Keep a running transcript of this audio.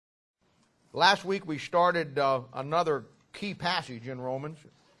Last week we started another key passage in Romans,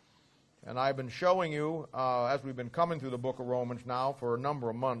 and I've been showing you, as we've been coming through the book of Romans now for a number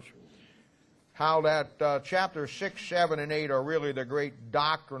of months, how that chapters 6, 7, and 8 are really the great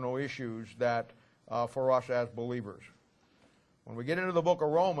doctrinal issues that for us as believers. When we get into the book of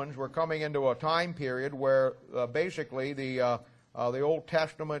Romans, we're coming into a time period where basically the Old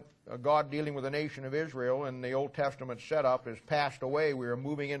Testament, God dealing with the nation of Israel, and the Old Testament setup has passed away. We are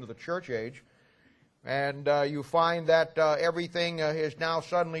moving into the church age. And you find that everything has now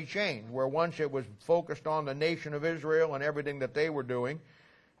suddenly changed. Where once it was focused on the nation of Israel and everything that they were doing,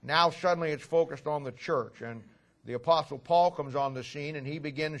 now suddenly it's focused on the church. And the Apostle Paul comes on the scene, and he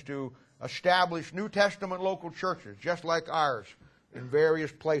begins to establish New Testament local churches, just like ours, in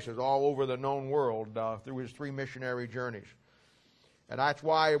various places all over the known world through his 3 missionary journeys. And that's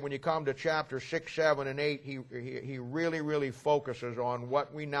why when you come to chapter 6, 7, and 8, he really focuses on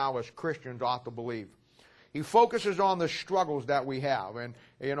what we now as Christians ought to believe. He focuses on the struggles that we have, and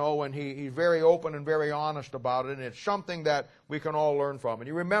he's very open and very honest about it, and it's something that we can all learn from. And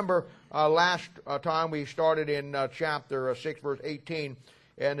you remember last time we started in chapter 6, verse 18,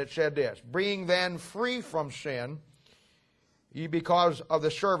 and it said this: "Being then free from sin, you become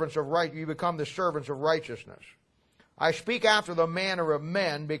the servants of righteousness. I speak after the manner of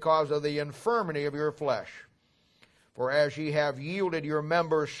men because of the infirmity of your flesh. For as ye have yielded your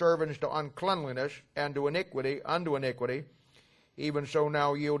members servants to uncleanliness and to iniquity unto iniquity, even so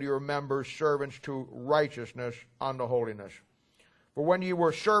now yield your members servants to righteousness unto holiness. For when ye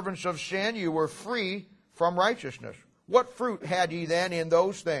were servants of sin, you were free from righteousness. What fruit had ye then in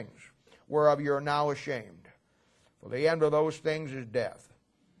those things, whereof ye are now ashamed? For the end of those things is death.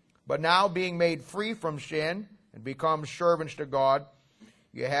 But now being made free from sin, and become servants to God,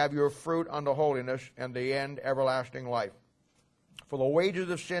 you have your fruit unto holiness, and the end everlasting life. For the wages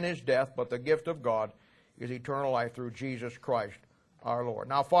of sin is death, but the gift of God is eternal life through Jesus Christ our Lord."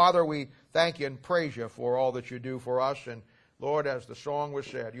 Now, Father, we thank you and praise you for all that you do for us. And Lord, as the song was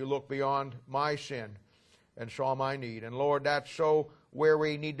said, you look beyond my sin and saw my need. And Lord, that's so where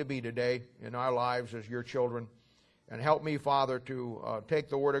we need to be today in our lives as your children. And help me, Father, to take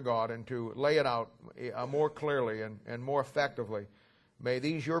the Word of God and to lay it out more clearly and more effectively. May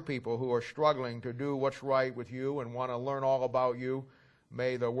these your people who are struggling to do what's right with you and want to learn all about you,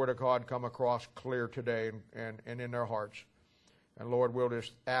 may the Word of God come across clear today and in their hearts. And Lord, we'll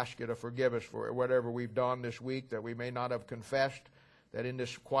just ask you to forgive us for whatever we've done this week that we may not have confessed, that in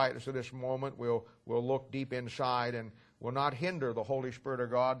this quietness of this moment we'll look deep inside and will not hinder the Holy Spirit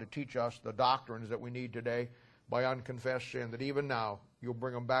of God to teach us the doctrines that we need today by unconfessed sin, that even now you'll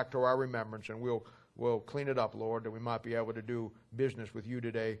bring them back to our remembrance, and we'll clean it up, Lord, that we might be able to do business with you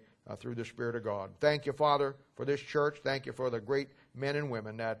today through the Spirit of God. Thank you, Father, for this church. Thank you for the great men and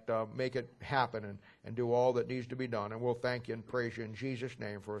women that make it happen and do all that needs to be done. And we'll thank you and praise you in Jesus'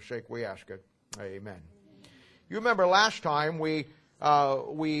 name. For his sake we ask it. Amen. You remember last time we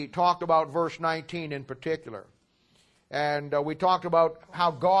talked about verse 19 in particular. And we talked about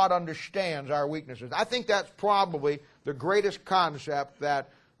how God understands our weaknesses. I think that's probably the greatest concept that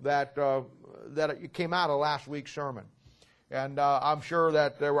came out of last week's sermon. And I'm sure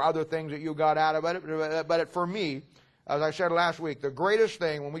that there were other things that you got out of it. But for me, as I said last week, the greatest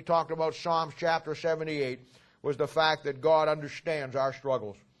thing when we talked about Psalms chapter 78 was the fact that God understands our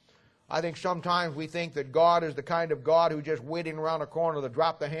struggles. I think sometimes we think that God is the kind of God who's just waiting around the corner to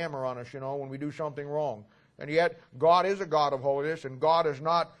drop the hammer on us, when we do something wrong. And yet, God is a God of holiness, and God is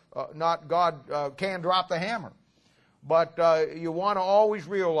not God can drop the hammer. But you want to always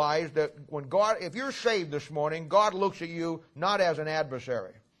realize that when God, if you're saved this morning, God looks at you not as an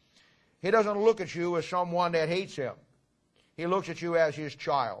adversary. He doesn't look at you as someone that hates him. He looks at you as his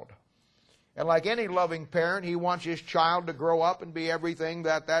child. And like any loving parent, he wants his child to grow up and be everything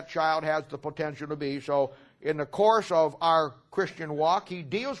that child has the potential to be. So in the course of our Christian walk, he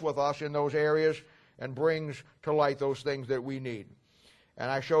deals with us in those areas and brings to light those things that we need.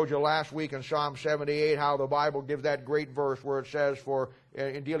 And I showed you last week in Psalm 78 how the Bible gives that great verse where it says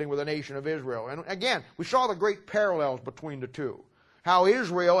in dealing with the nation of Israel. And again, we saw the great parallels between the two. How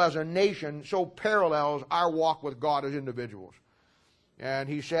Israel as a nation so parallels our walk with God as individuals. And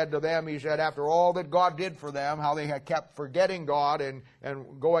he said to them, after all that God did for them, how they had kept forgetting God and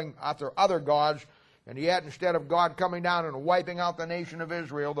going after other gods. And yet, instead of God coming down and wiping out the nation of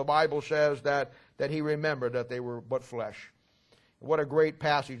Israel, the Bible says that he remembered that they were but flesh. What a great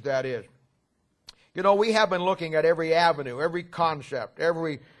passage that is. We have been looking at every avenue, every concept,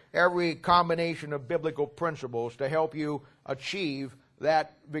 every combination of biblical principles to help you achieve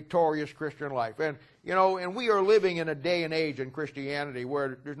that victorious Christian life. And, you know, and we are living in a day and age in Christianity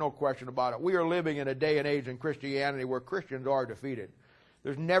where there's no question about it. We are living in a day and age in Christianity where Christians are defeated.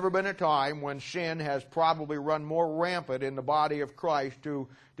 There's never been a time when sin has probably run more rampant in the body of Christ to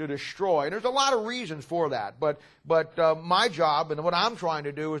destroy. And there's a lot of reasons for that. But my job and what I'm trying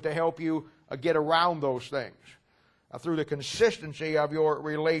to do is to help you get around those things through the consistency of your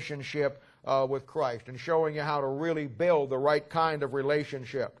relationship with Christ and showing you how to really build the right kind of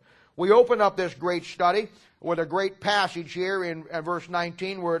relationship. We open up this great study with a great passage here in verse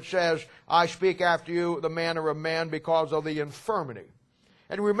 19 where it says, I speak after you the manner of man because of the infirmity.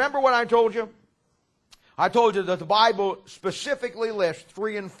 And remember what I told you? I told you that the Bible specifically lists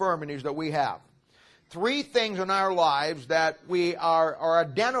 3 infirmities that we have. 3 things in our lives that we are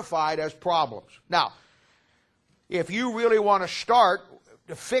identified as problems. Now, if you really want to start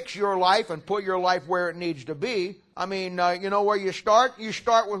to fix your life and put your life where it needs to be, I mean, you know where you start? You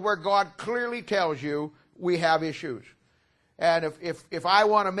start with where God clearly tells you we have issues. And if I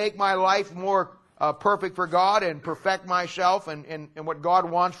want to make my life more perfect for God and perfect myself and what God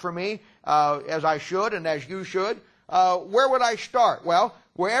wants for me, as I should and as you should, where would I start? Well,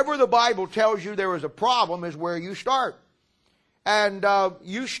 wherever the Bible tells you there is a problem is where you start. And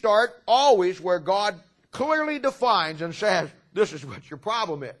you start always where God clearly defines and says, this is what your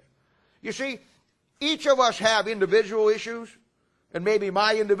problem is. You see, each of us have individual issues, and maybe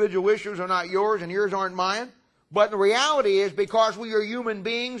my individual issues are not yours and yours aren't mine. But the reality is, because we are human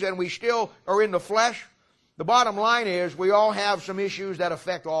beings and we still are in the flesh, the bottom line is we all have some issues that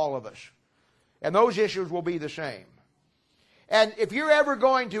affect all of us. And those issues will be the same. And if you're ever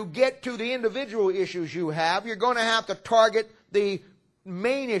going to get to the individual issues you have, you're going to have to target the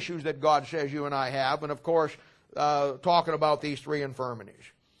main issues that God says you and I have. And of course, talking about these 3 infirmities.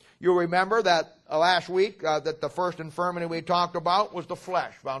 You'll remember that last week that the first infirmity we talked about was the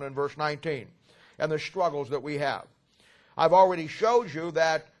flesh, found in verse 19. And the struggles that we have. I've already showed you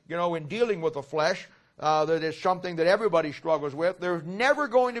that, you know, in dealing with the flesh, that is something that everybody struggles with. There's never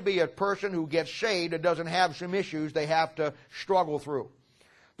going to be a person who gets saved that doesn't have some issues they have to struggle through.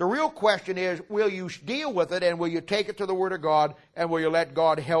 The real question is, will you deal with it and will you take it to the Word of God and will you let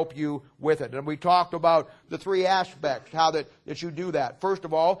God help you with it? And we talked about the 3 aspects, how that you do that. First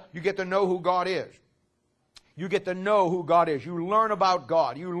of all, you get to know who God is. You get to know who God is. You learn about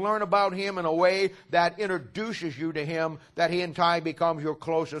God. You learn about Him in a way that introduces you to Him, that He in time becomes your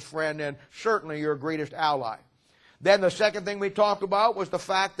closest friend and certainly your greatest ally. Then the second thing we talked about was the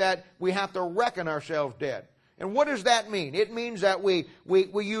fact that we have to reckon ourselves dead. And what does that mean? It means that we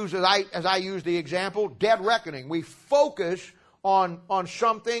use, as I use the example, dead reckoning. We focus on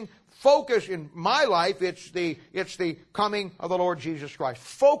something. Focus in my life, it's the coming of the Lord Jesus Christ.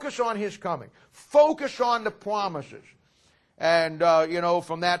 Focus on His coming. Focus on the promises. And, you know,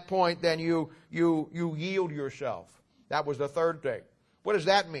 from that point, then you yield yourself. That was the third thing. What does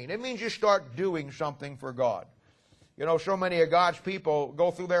that mean? It means you start doing something for God. You know, so many of God's people go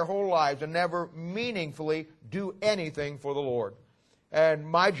through their whole lives and never meaningfully do anything for the Lord. And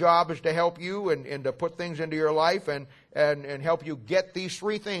my job is to help you and to put things into your life and help you get these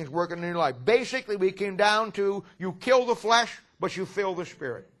 3 things working in your life. Basically, we came down to you kill the flesh, but you fill the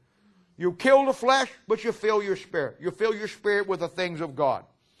Spirit. You kill the flesh, but you fill your spirit. You fill your spirit with the things of God.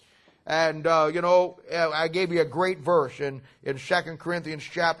 And, you know, I gave you a great verse in 2 Corinthians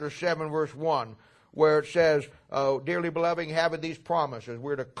chapter 7, verse 1, where it says, dearly beloved, having these promises,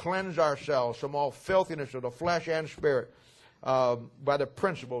 we're to cleanse ourselves from all filthiness of the flesh and spirit by the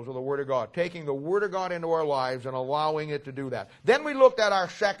principles of the Word of God. Taking the Word of God into our lives and allowing it to do that. Then we looked at our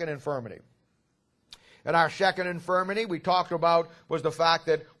second infirmity. And our second infirmity we talked about was the fact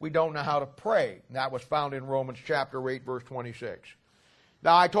that we don't know how to pray. And that was found in Romans chapter 8, verse 26.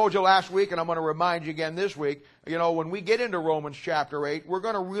 Now, I told you last week, and I'm going to remind you again this week, you know, when we get into Romans chapter 8, we're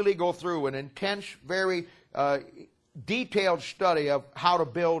going to really go through an intense, very detailed study of how to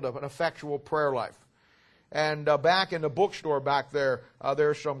build an effectual prayer life. And back in the bookstore back there,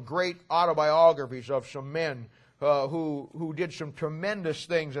 there's some great autobiographies of some men who did some tremendous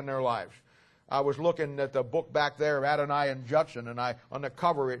things in their lives. I was looking at the book back there of Adoniram Judson, and on the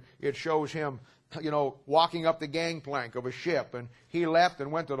cover it shows him, you know, walking up the gangplank of a ship, and he left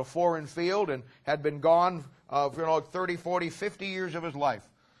and went to the foreign field and had been gone, 30, 40, 50 years of his life.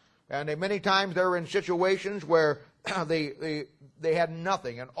 And many times they were in situations where they had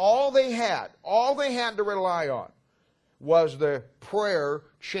nothing, and all they had to rely on was the prayer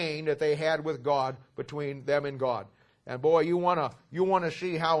chain that they had with God, between them and God. And boy, you want to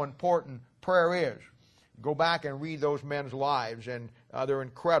see how important prayer is. Go back and read those men's lives, and they're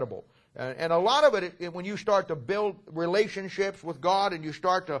incredible. And a lot of it, when you start to build relationships with God and you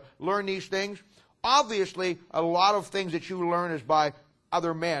start to learn these things, obviously a lot of things that you learn is by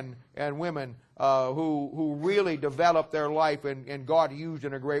other men and women who really develop their life and God used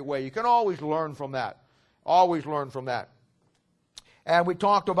in a great way. You can always learn from that. Always learn from that. And we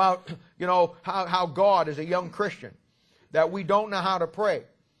talked about, how God is a young Christian, that we don't know how to pray,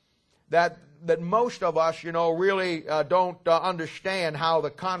 that most of us, really don't understand how the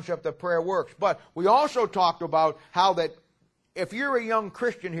concept of prayer works. But we also talked about how that if you're a young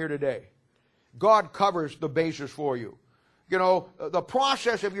Christian here today, God covers the bases for you. The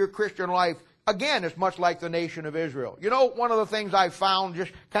process of your Christian life, again, is much like the nation of Israel. One of the things I found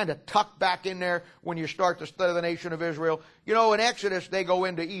just kind of tucked back in there when you start to study the nation of Israel, in Exodus they go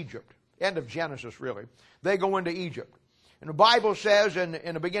into Egypt. End of Genesis, really. They go into Egypt. And the Bible says in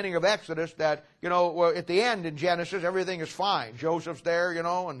the beginning of Exodus that, at the end in Genesis, everything is fine. Joseph's there,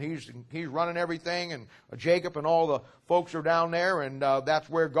 and he's running everything, and Jacob and all the folks are down there, and that's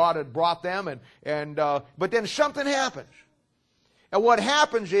where God had brought them. But then something happens. And what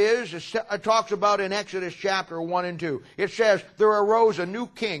happens is, it talks about in Exodus chapter 1 and 2, it says, there arose a new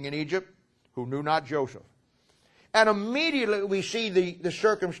king in Egypt who knew not Joseph. And immediately we see the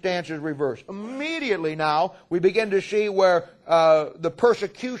circumstances reverse. Immediately now we begin to see where the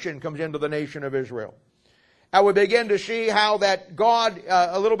persecution comes into the nation of Israel. And we begin to see how that God,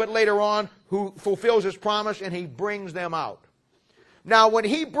 a little bit later on, who fulfills His promise and He brings them out. Now when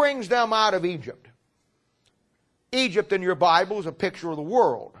He brings them out of Egypt, Egypt in your Bible is a picture of the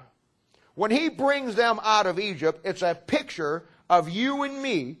world. When He brings them out of Egypt, it's a picture of you and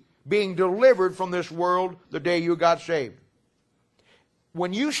me being delivered from this world the day you got saved.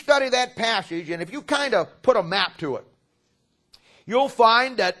 When you study that passage, and if you kind of put a map to it, you'll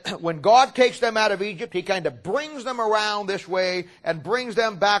find that when God takes them out of Egypt, He kind of brings them around this way and brings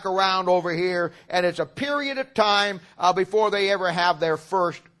them back around over here, and it's a period of time before they ever have their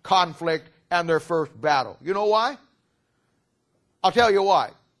first conflict and their first battle. You know why? I'll tell you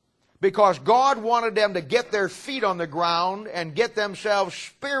why. Because God wanted them to get their feet on the ground and get themselves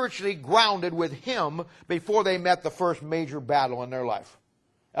spiritually grounded with Him before they met the first major battle in their life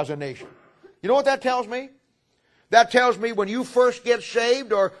as a nation. You know what that tells me? That tells me when you first get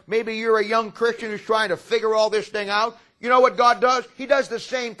saved, or maybe you're a young Christian who's trying to figure all this thing out, you know what God does? He does the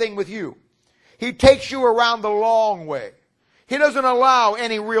same thing with you. He takes you around the long way. He doesn't allow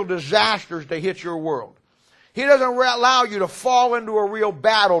any real disasters to hit your world. He doesn't allow you to fall into a real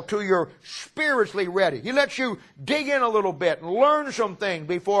battle till you're spiritually ready. He lets you dig in a little bit and learn some things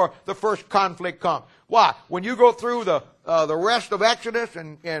before the first conflict comes. Why? When you go through the rest of Exodus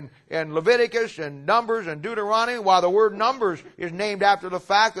and Leviticus and Numbers and Deuteronomy, while the word Numbers is named after the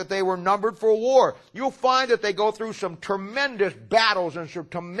fact that they were numbered for war, you'll find that they go through some tremendous battles and some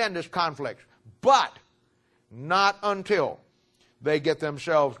tremendous conflicts. But not until they get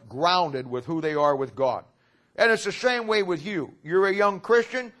themselves grounded with who they are with God. And it's the same way with you. You're a young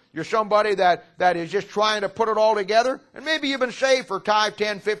Christian. You're somebody that is just trying to put it all together. And maybe you've been saved for 5,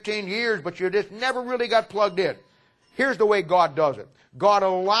 10, 15 years, but you just never really got plugged in. Here's the way God does it. God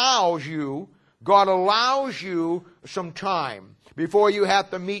allows you some time before you have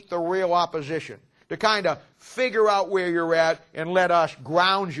to meet the real opposition, to kind of figure out where you're at and let us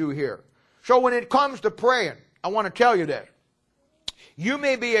ground you here. So when it comes to praying, I want to tell you this. You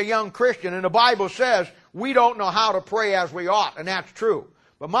may be a young Christian, and the Bible says we don't know how to pray as we ought, and that's true.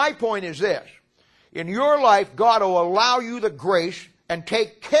 But my point is this. In your life, God will allow you the grace and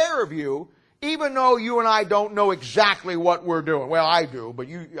take care of you, even though you and I don't know exactly what we're doing. Well, I do, but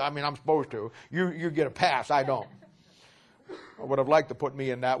I'm supposed to. You get a pass, I don't. I would have liked to put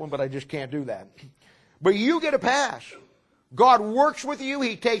me in that one, but I just can't do that. But you get a pass. God works with you.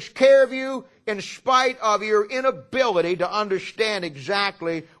 He takes care of you in spite of your inability to understand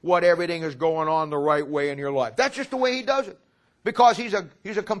exactly what everything is going on the right way in your life. That's just the way He does it. Because He's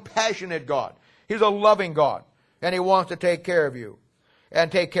a compassionate God. He's a loving God. And He wants to take care of you and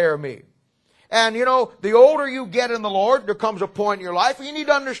take care of me. And the older you get in the Lord, there comes a point in your life, and you need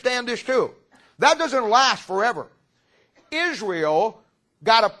to understand this too. That doesn't last forever. Israel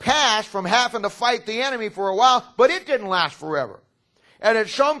got a pass from having to fight the enemy for a while, but it didn't last forever. And at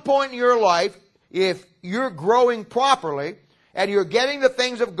some point in your life, if you're growing properly and you're getting the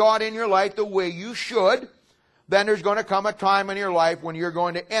things of God in your life the way you should, then there's going to come a time in your life when you're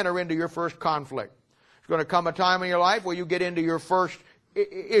going to enter into your first conflict. There's going to come a time in your life where you get into your first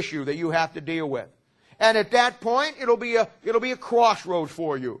issue that you have to deal with. And at that point, it'll be a crossroads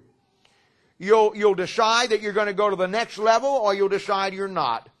for you. You'll decide that you're going to go to the next level, or you'll decide you're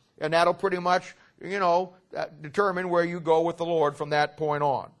not. And that'll pretty much, determine where you go with the Lord from that point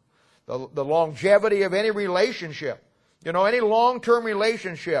on. the longevity of any relationship. You know, any long-term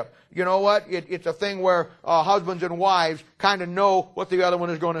relationship, you know what? It's a thing where husbands and wives kind of know what the other one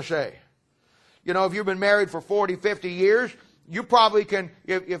is going to say. You know, if you've been married for 40, 50 years, you probably can,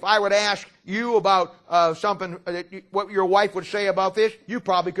 if I would ask you about something, what your wife would say about this, you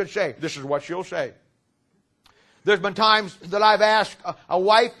probably could say, this is what she'll say. There's been times that I've asked a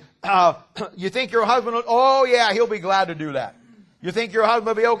wife, you think your husband will, oh yeah, he'll be glad to do that. You think your husband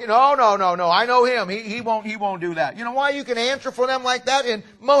will be okay? No, I know him. He won't do that. You know why you can answer for them like that? And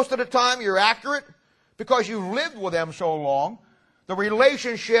most of the time you're accurate? Because you've lived with them so long. The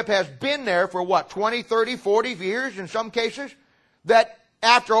relationship has been there for what, 20, 30, 40 years in some cases? That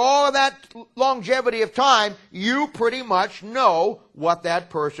after all of that longevity of time, you pretty much know what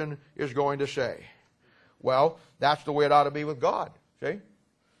that person is going to say. Well, that's the way it ought to be with God. See?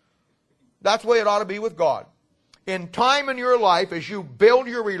 That's the way it ought to be with God. In time in your life, as you build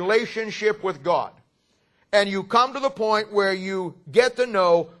your relationship with God, and you come to the point where you get to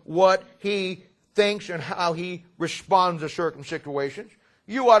know what He thinks and how He responds to certain situations,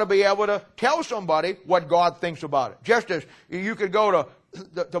 you ought to be able to tell somebody what God thinks about it. Just as you could go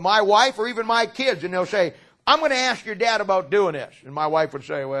to my wife or even my kids, and they'll say, I'm going to ask your dad about doing this. And my wife would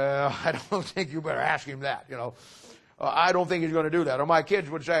say, well, I don't think you better ask him that, you know. I don't think he's going to do that. Or my kids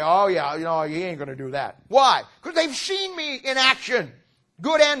would say, oh yeah, you know, he ain't going to do that. Why? Because they've seen me in action,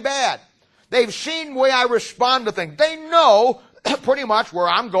 good and bad. They've seen the way I respond to things. They know pretty much where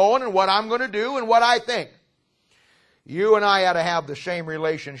I'm going and what I'm going to do and what I think. You and I ought to have the same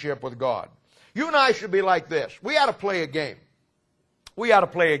relationship with God. You and I should be like this. We ought to play a game. We ought to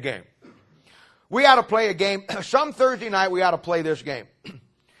play a game. We ought to play a game. Some Thursday night we ought to play this game.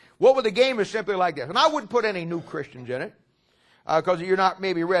 What would the game is simply like this. And I wouldn't put any new Christians in it. Because you're not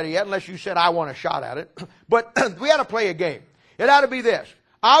maybe ready yet unless you said I want a shot at it. But we ought to play a game. It ought to be this.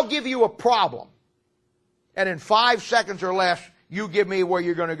 I'll give you a problem. And in 5 seconds or less, you give me where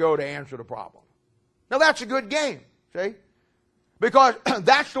you're going to go to answer the problem. Now that's a good game. See? Because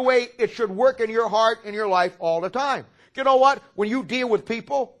that's the way it should work in your heart, in your life all the time. You know what? When you deal with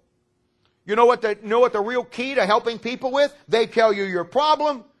people, you know what the real key to helping people with? They tell you your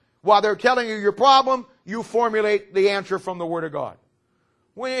problem. While they're telling you your problem, you formulate the answer from the Word of God.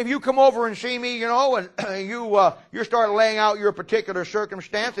 If you come over and see me, you know, and you start laying out your particular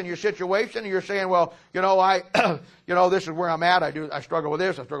circumstance and your situation, and you're saying, well, you know, this is where I'm at. I struggle with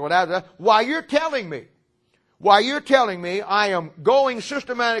this. I struggle with that. While you're telling me, I am going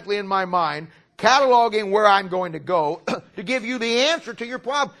systematically in my mind, cataloging where I'm going to go to give you the answer to your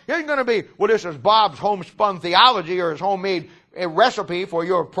problem. It isn't going to be, well, this is Bob's homespun theology or his homemade recipe for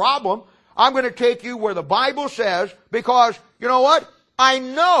your problem. I'm going to take you where the Bible says, because, you know what? I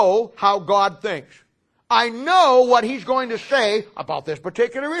know how God thinks. I know what He's going to say about this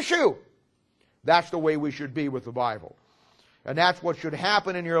particular issue. That's the way we should be with the Bible. And that's what should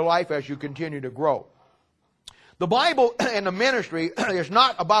happen in your life as you continue to grow. The Bible and the ministry is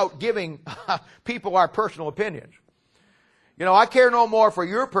not about giving people our personal opinions. You know, I care no more for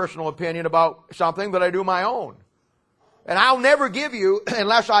your personal opinion about something than I do my own. And I'll never give you,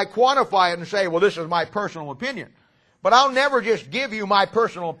 unless I quantify it and say, well, this is my personal opinion. But I'll never just give you my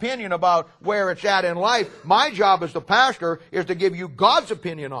personal opinion about where it's at in life. My job as the pastor is to give you God's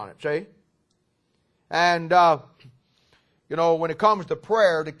opinion on it, see? And, you know, when it comes to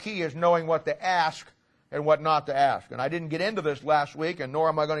prayer, the key is knowing what to ask and what not to ask. And I didn't get into this last week, and nor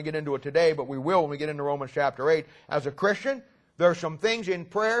am I going to get into it today, but we will when we get into Romans chapter 8. As a Christian, there are some things in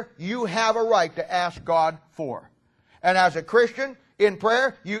prayer you have a right to ask God for. And as a Christian, in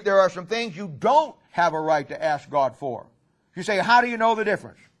prayer, there are some things you don't have a right to ask God for. You say, how do you know the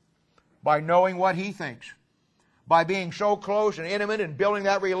difference? By knowing what He thinks. By being so close and intimate and building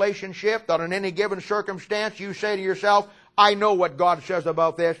that relationship that in any given circumstance you say to yourself, I know what God says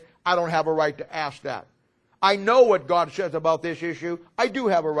about this. I don't have a right to ask that. I know what God says about this issue. I do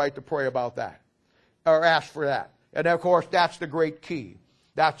have a right to pray about that. Or ask for that. And of course, that's the great key.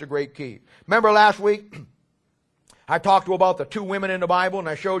 That's the great key. Remember last week, I talked to you about the two women in the Bible, and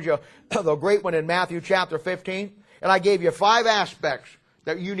I showed you the great one in Matthew chapter 15. And I gave you 5 aspects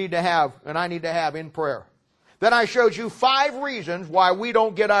that you need to have and I need to have in prayer. Then I showed you 5 reasons why we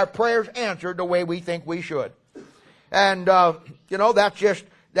don't get our prayers answered the way we think we should. And, you know, that's just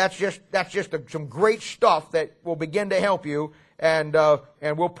some great stuff that will begin to help you, and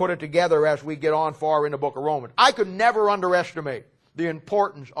we'll put it together as we get on far in the book of Romans. I could never underestimate the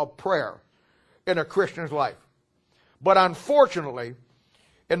importance of prayer in a Christian's life. But unfortunately,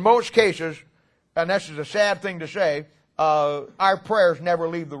 in most cases, and this is a sad thing to say, our prayers never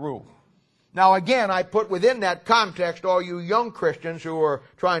leave the room. Now again, I put within that context all you young Christians who are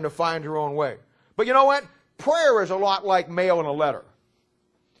trying to find your own way. But you know what? Prayer is a lot like mailing a letter.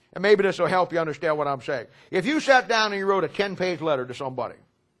 And maybe this will help you understand what I'm saying. If you sat down and you wrote a 10-page letter to somebody,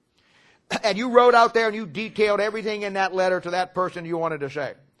 and you wrote out there and you detailed everything in that letter to that person you wanted to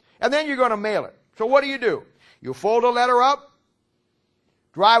say, and then you're going to mail it. So what do? You fold the letter up,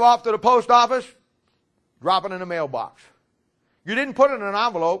 drive off to the post office, drop it in the mailbox. You didn't put it in an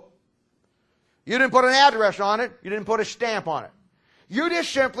envelope. You didn't put an address on it. You didn't put a stamp on it. You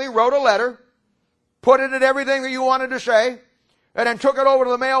just simply wrote a letter, put it in everything that you wanted to say, and then took it over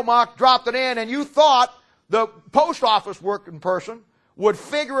to the mailbox, dropped it in, and you thought the post office working person would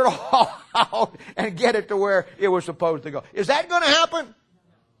figure it all out and get it to where it was supposed to go. Is that going to happen?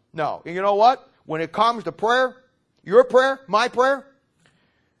 No. And you know what? When it comes to prayer, your prayer, my prayer,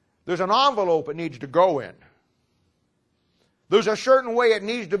 there's an envelope it needs to go in. There's a certain way it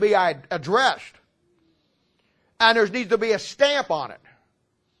needs to be addressed. And there needs to be a stamp on it.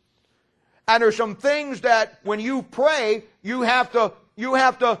 And there's some things that when you pray, you have to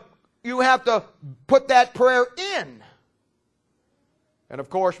put that prayer in. And of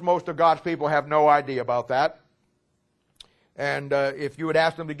course, most of God's people have no idea about that. And if you would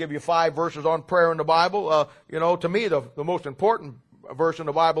ask them to give you 5 verses on prayer in the Bible, to me the most important verse in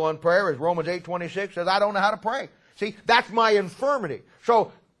the Bible on prayer is Romans 8:26 says, I don't know how to pray. See, that's my infirmity.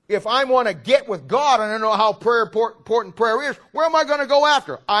 So if I want to get with God and I know how important prayer is, where am I going to go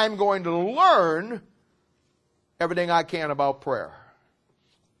after? I'm going to learn everything I can about prayer.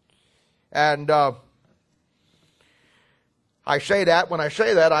 And I say that, when I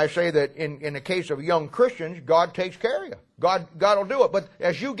say that in the case of young Christians, God takes care of you. God will do it. But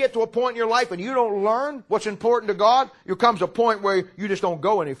as you get to a point in your life and you don't learn what's important to God, there comes a point where you just don't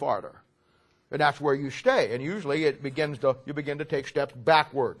go any farther. And that's where you stay. And usually you begin to take steps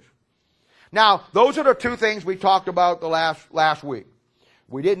backwards. Now, those are the 2 things we talked about the last week.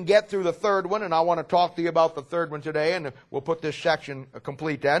 We didn't get through the third one, and I want to talk to you about the third one today, and we'll put this section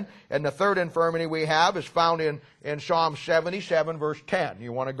complete then. And the third infirmity we have is found in Psalm 77, verse 10.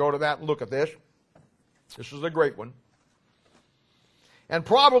 You want to go to that and look at this. This is a great one. And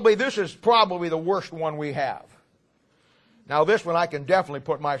this is probably the worst one we have. Now, this one I can definitely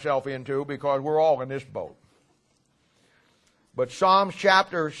put myself into because we're all in this boat. But Psalms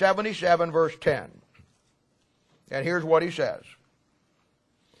chapter 77, verse 10. And here's what he says.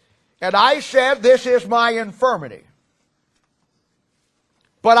 And I said, this is my infirmity.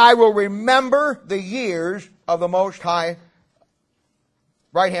 But I will remember the years of the Most High,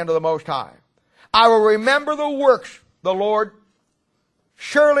 right hand of the Most High. I will remember the works, the Lord.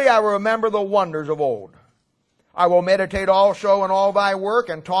 Surely I will remember the wonders of old. I will meditate also on all thy work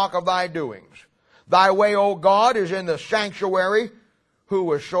and talk of thy doings. Thy way, O God, is in the sanctuary.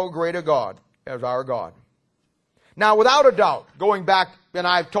 Who is so great a God as our God? Now, without a doubt, going back, and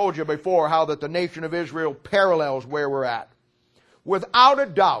I've told you before how that the nation of Israel parallels where we're at. Without a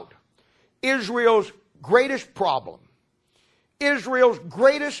doubt, Israel's greatest problem, Israel's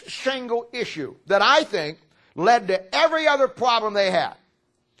greatest single issue that I think led to every other problem they had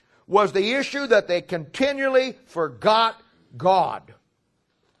was the issue that they continually forgot God.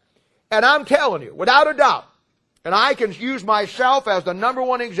 And I'm telling you, without a doubt, and I can use myself as the number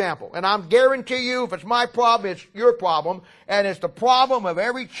one example, and I guarantee you if it's my problem, it's your problem, and it's the problem of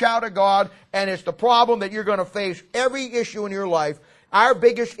every child of God, and it's the problem that you're going to face every issue in your life. Our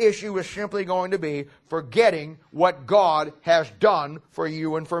biggest issue is simply going to be forgetting what God has done for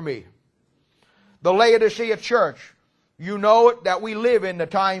you and for me. The Laodicea church, you know that we live in the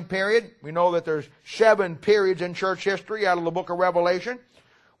time period. We know that there's 7 periods in church history out of the book of Revelation.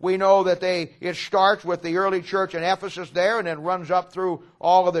 We know that it starts with the early church in Ephesus there and then runs up through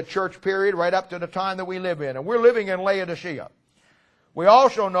all of the church period right up to the time that we live in. And we're living in Laodicea. We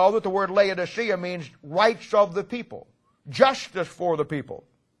also know that the word Laodicea means rights of the people, justice for the people.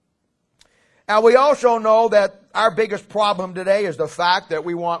 And we also know that our biggest problem today is the fact that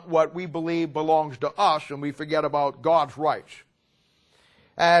we want what we believe belongs to us and we forget about God's rights.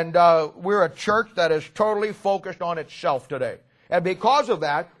 And we're a church that is totally focused on itself today. And because of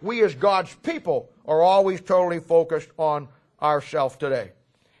that, we as God's people are always totally focused on ourselves today.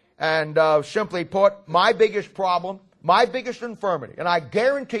 And simply put, my biggest problem, my biggest infirmity, and I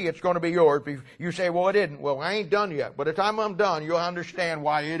guarantee it's going to be yours. You say, well, it isn't. Well, I ain't done yet. By the time I'm done, you'll understand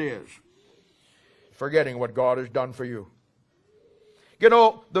why it is. Forgetting what God has done for you. You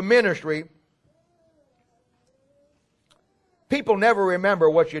know, the ministry, people never remember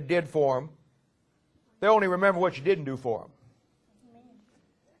what you did for them. They only remember what you didn't do for them.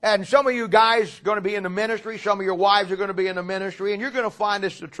 And some of you guys are going to be in the ministry. Some of your wives are going to be in the ministry. And you're going to find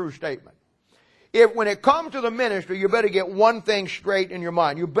this is a true statement. when it comes to the ministry, you better get one thing straight in your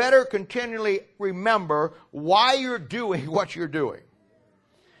mind. You better continually remember why you're doing what you're doing.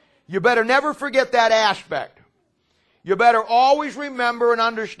 You better never forget that aspect. You better always remember and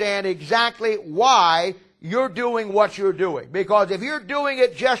understand exactly why you're doing what you're doing. Because if you're doing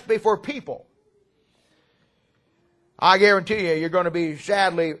it just before people, I guarantee you're going to be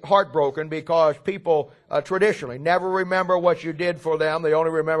sadly heartbroken, because people traditionally never remember what you did for them. They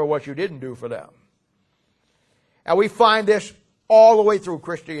only remember what you didn't do for them. And we find this all the way through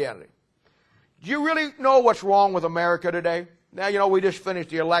Christianity. Do you really know what's wrong with America today? Now, we just finished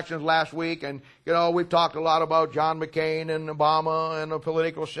the elections last week, and, we've talked a lot about John McCain and Obama and the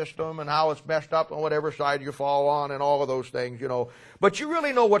political system and how it's messed up on whatever side you fall on and all of those things, But you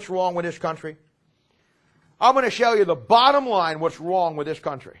really know what's wrong with this country? I'm going to show you the bottom line what's wrong with this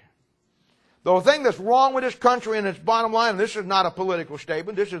country. The thing that's wrong with this country and its bottom line, and this is not a political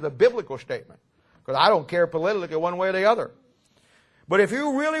statement, this is a biblical statement. Because I don't care politically one way or the other. But if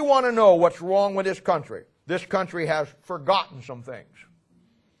you really want to know what's wrong with this country has forgotten some things.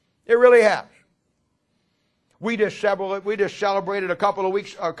 It really has. We just celebrated a couple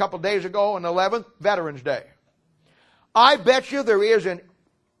of days ago on the 11th, Veterans Day. I bet you there isn't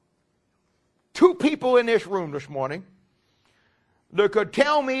two people in this room this morning that could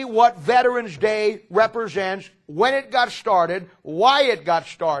tell me what Veterans Day represents, when it got started, why it got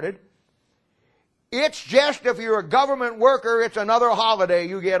started. It's just, if you're a government worker, it's another holiday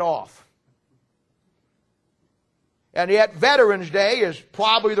you get off. And yet Veterans Day is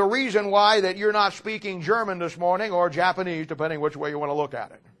probably the reason why that you're not speaking German this morning, or Japanese, depending which way you want to look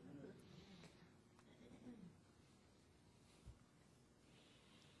at it.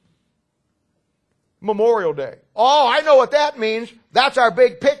 Memorial Day. Oh, I know what that means. That's our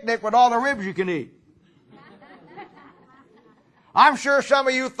big picnic with all the ribs you can eat. I'm sure some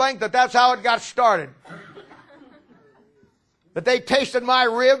of you think that that's how it got started. That they tasted my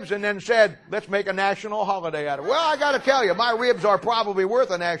ribs and then said, let's make a national holiday out of it. Well, I got to tell you, my ribs are probably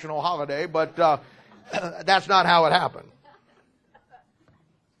worth a national holiday, but that's not how it happened.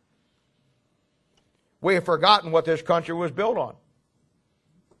 We have forgotten what this country was built on.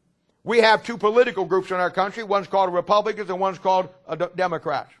 We have two political groups in our country. One's called Republicans and one's called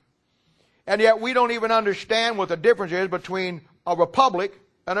Democrats. And yet we don't even understand what the difference is between a republic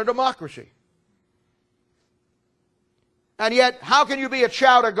and a democracy. And yet, how can you be a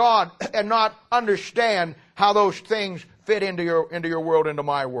child of God and not understand how those things fit into your world, into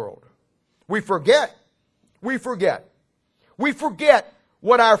my world? We forget. We forget. We forget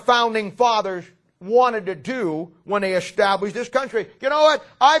what our founding fathers wanted to do when they established this country. You know what?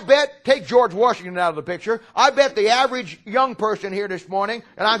 I bet, take George Washington out of the picture, I bet the average young person here this morning,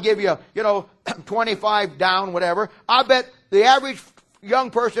 and I'll give you, 25 down, whatever, I bet the average young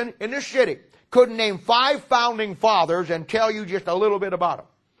person in this city couldn't name 5 founding fathers and tell you just a little bit about them.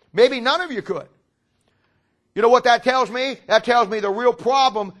 Maybe none of you could. You know what that tells me? That tells me the real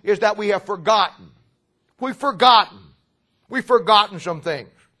problem is that we have forgotten. We've forgotten. We've forgotten some things.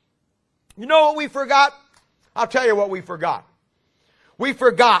 You know what we forgot? I'll tell you what we forgot. We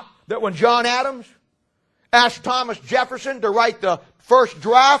forgot that when John Adams asked Thomas Jefferson to write the first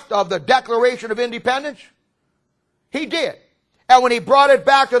draft of the Declaration of Independence, he did. And when he brought it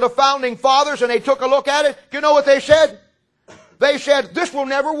back to the founding fathers and they took a look at it, you know what they said? They said, this will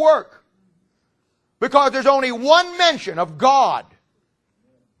never work. Because there's only one mention of God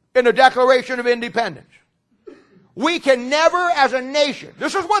in the Declaration of Independence. We can never as a nation,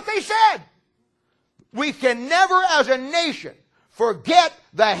 this is what they said, we can never as a nation forget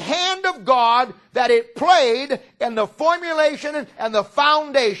the hand of God that it played in the formulation and the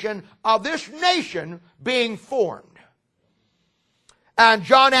foundation of this nation being formed. And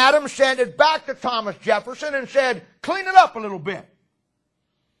John Adams sent it back to Thomas Jefferson and said, clean it up a little bit.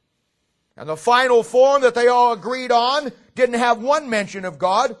 And the final form that they all agreed on didn't have one mention of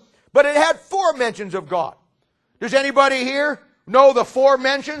God, but it had 4 mentions of God. Does anybody here know the 4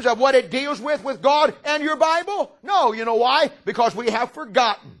 mentions of what it deals with God and your Bible? No. You know why? Because we have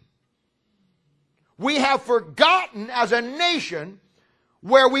forgotten. We have forgotten as a nation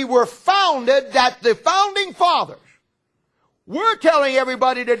where we were founded, that the founding fathers, we're telling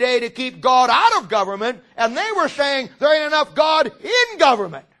everybody today to keep God out of government, and they were saying there ain't enough God in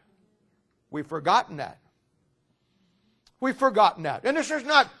government. We've forgotten that. We've forgotten that. And this is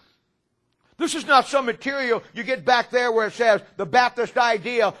not some material you get back there where it says the Baptist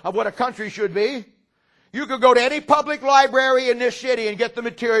idea of what a country should be. You could go to any public library in this city and get the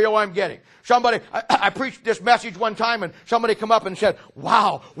material I'm getting. I preached this message one time and somebody come up and said,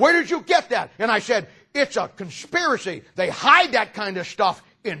 wow, where did you get that? And I said, it's a conspiracy. They hide that kind of stuff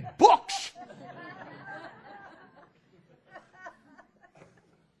in books.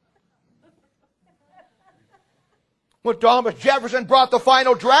 When Thomas Jefferson brought the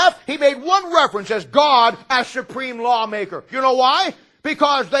final draft, he made one reference as God as supreme lawmaker. You know why?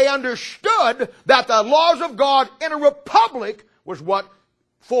 Because they understood that the laws of God in a republic was what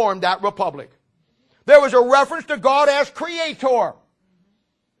formed that republic. There was a reference to God as creator.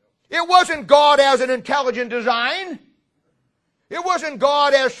 It wasn't God as an intelligent design. It wasn't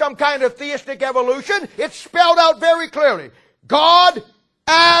God as some kind of theistic evolution. It's spelled out very clearly. God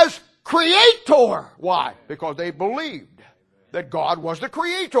as creator. Why? Because they believed that God was the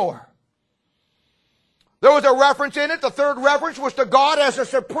creator. There was a reference in it. The third reference was to God as a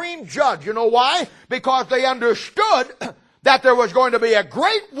supreme judge. You know why? Because they understood that there was going to be a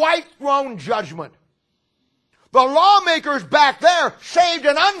great white throne judgment. The lawmakers back there, saved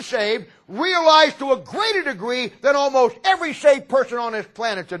and unsaved, realized to a greater degree than almost every saved person on this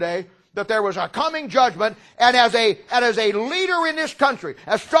planet today that there was a coming judgment, and as a leader in this country,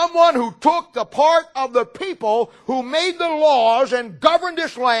 as someone who took the part of the people who made the laws and governed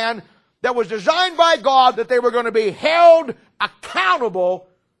this land that was designed by God, that they were going to be held accountable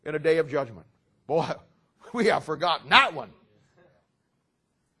in a day of judgment. Boy, we have forgotten that one.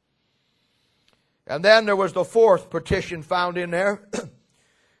 And then there was the fourth petition found in there,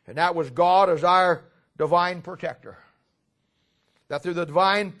 and that was God as our divine protector. That through the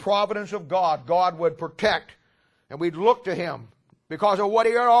divine providence of God, God would protect, and we'd look to Him because of what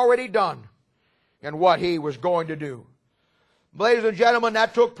He had already done and what He was going to do. Ladies and gentlemen,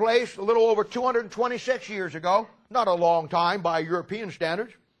 that took place a little over 226 years ago. Not a long time by European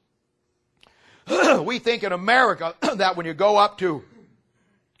standards. We think in America that when you go up to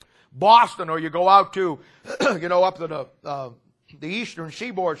Boston or you go out to, up to the eastern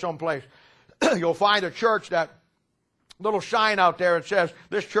seaboard someplace, you'll find a church that little sign out there that says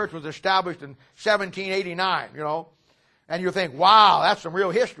this church was established in 1789, and you think, wow, that's some real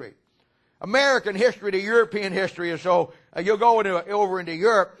history. American history to European history is so, you'll go over into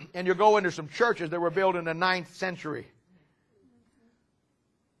Europe and you'll go into some churches that were built in the 9th century.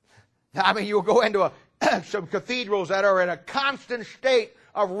 I mean, you'll go into some cathedrals that are in a constant state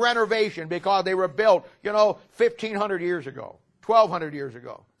of renovation because they were built, 1,500 years ago, 1,200 years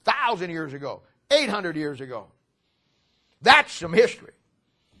ago, 1,000 years ago, 800 years ago. That's some history.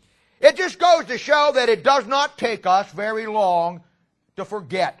 It just goes to show that it does not take us very long to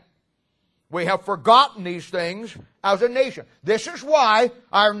forget. We have forgotten these things as a nation. This is why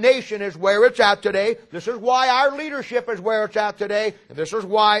our nation is where it's at today. This is why our leadership is where it's at today. And this is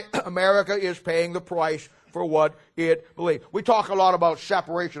why America is paying the price for what it believes. We talk a lot about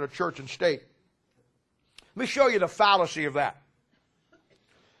separation of church and state. Let me show you the fallacy of that.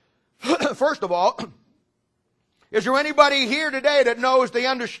 First of all, is there anybody here today that knows the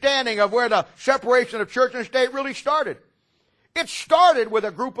understanding of where the separation of church and state really started? It started with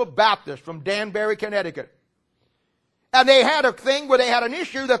a group of Baptists from Danbury, Connecticut. And they had a thing where they had an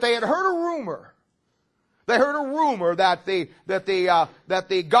issue that they had heard a rumor. They heard a rumor that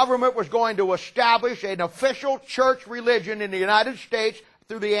the government was going to establish an official church religion in the United States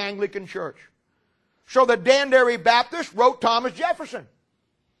through the Anglican Church. So the Danbury Baptists wrote Thomas Jefferson.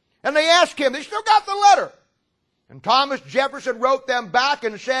 And they asked him, they still got the letter. And Thomas Jefferson wrote them back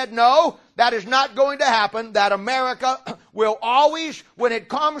and said, no, that is not going to happen, that America will always, when it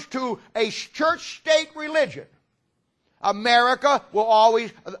comes to a church-state religion, America will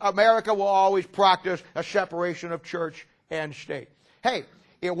always practice a separation of church and state. Hey,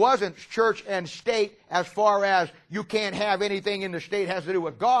 it wasn't church and state as far as you can't have anything in the state has to do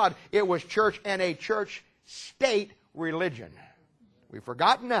with God. It was church and a church-state religion. We've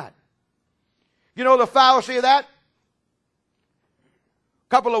forgotten that. You know the fallacy of that? A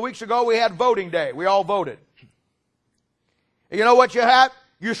couple of weeks ago we had voting day. We all voted. And you know what you had?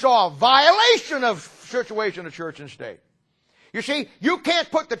 You saw a violation of situation of church and state. You see, you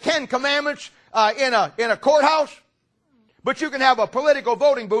can't put the 10 Commandments in a courthouse, but you can have a political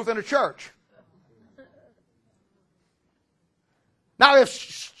voting booth in a church. Now, if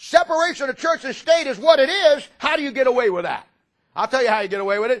separation of church and state is what it is, how do you get away with that? I'll tell you how you get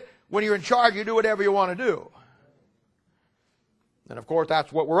away with it. When you're in charge, you do whatever you want to do. And of course,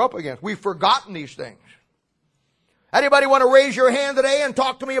 that's what we're up against. We've forgotten these things. Anybody want to raise your hand today and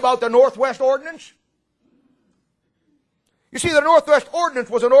talk to me about the Northwest Ordinance? You see, the Northwest Ordinance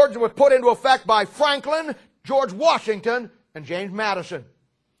was an ordinance that was put into effect by Franklin, George Washington, and James Madison.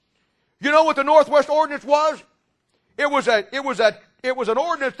 You know what the Northwest Ordinance was? It was an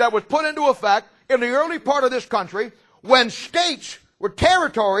ordinance that was put into effect in the early part of this country when states or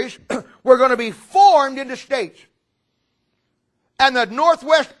territories were going to be formed into states. And the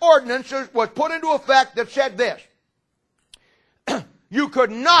Northwest Ordinance was put into effect that said this. You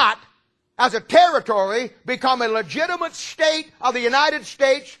could not as a territory become a legitimate state of the United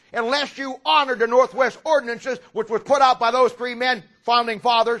States unless you honored the Northwest Ordinances, which was put out by those three men, founding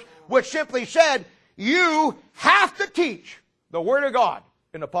fathers, which simply said, you have to teach the Word of God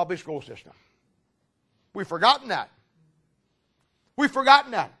in the public school system. We've forgotten that. We've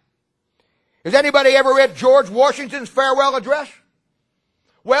forgotten that. Has anybody ever read George Washington's farewell address?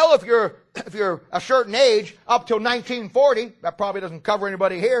 Well, if you're a certain age, up till 1940, that probably doesn't cover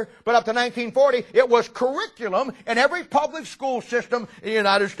anybody here, but up to 1940, it was curriculum in every public school system in the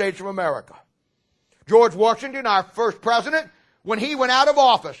United States of America. George Washington, our first president, when he went out of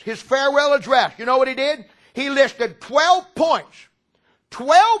office, his farewell address, you know what he did? He listed 12 points.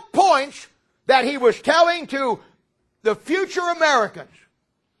 12 points that he was telling to the future Americans.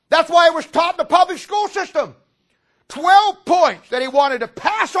 That's why it was taught in the public school system. 12 points that he wanted to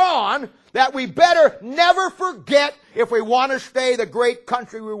pass on that we better never forget if we want to stay the great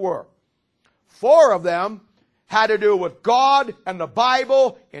country we were. 4 of them had to do with God and the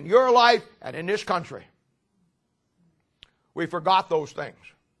Bible in your life and in this country. We forgot those things.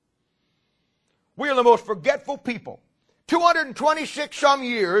 We are the most forgetful people. 226 some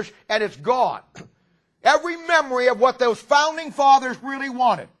years and it's gone. Every memory of what those founding fathers really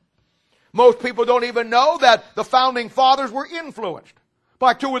wanted. Most people don't even know that the founding fathers were influenced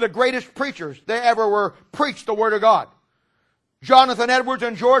by 2 of the greatest preachers they ever were preached the Word of God. Jonathan Edwards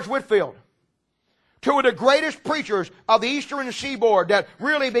and George Whitefield. 2 of the greatest preachers of the Eastern Seaboard that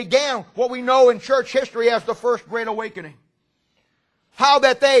really began what we know in church history as the First Great Awakening. How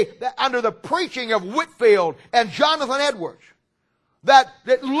that under the preaching of Whitefield and Jonathan Edwards, that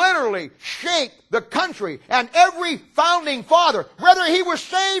literally shaped the country, and every founding father, whether he was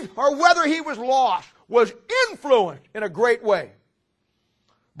saved or whether he was lost, was influenced in a great way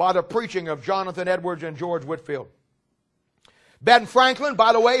by the preaching of Jonathan Edwards and George Whitefield. Ben Franklin,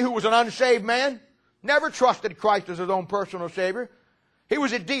 by the way, who was an unsaved man, never trusted Christ as his own personal Savior. He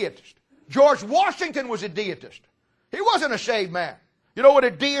was a deist. George Washington was a deist. He wasn't a saved man. You know what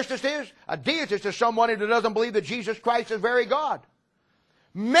a deist is? A deist is someone who doesn't believe that Jesus Christ is very God.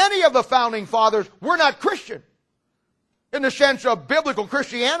 Many of the founding fathers were not Christian in the sense of biblical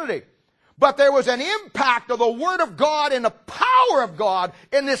Christianity. But there was an impact of the Word of God and the power of God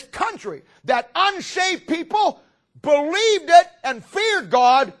in this country that unsaved people believed it and feared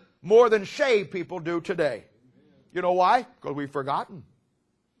God more than saved people do today. You know why? Because we've forgotten.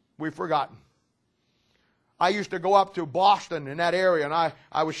 We've forgotten. I used to go up to Boston in that area, and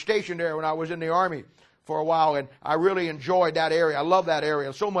I was stationed there when I was in the Army for a while, and I really enjoyed that area. I love that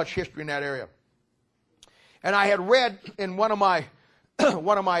area. So much history in that area. And I had read in one of my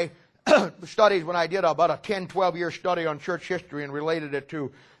studies when I did about a 10, 12-year study on church history and related it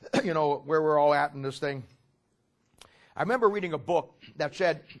to, where we're all at in this thing. I remember reading a book that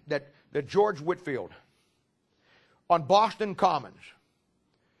said that George Whitefield on Boston Commons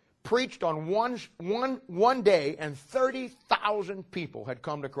preached on one day, and 30,000 people had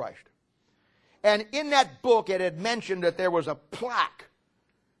come to Christ. And in that book, it had mentioned that there was a plaque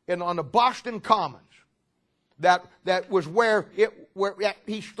on the Boston Commons that was where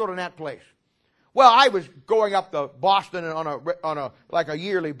he stood in that place. Well, I was going up to Boston on a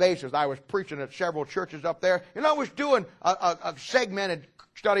yearly basis. I was preaching at several churches up there, and I was doing a segmented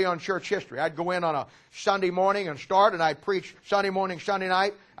study on church history. I'd go in on a Sunday morning and start, and I'd preach Sunday morning, Sunday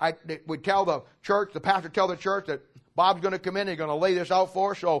night. We'd tell the church, the pastor tell the church that Bob's going to come in, he's going to lay this out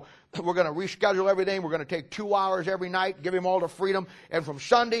for us, so we're going to reschedule everything. We're going to take 2 hours every night, give him all the freedom. And from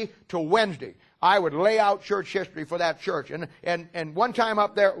Sunday to Wednesday, I would lay out church history for that church. And one time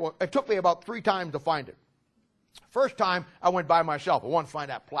up there, well, it took me about 3 times to find it. First time, I went by myself. I wanted to find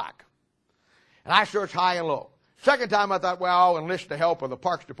that plaque. And I searched high and low. Second time, I thought, well, I'll enlist the help of the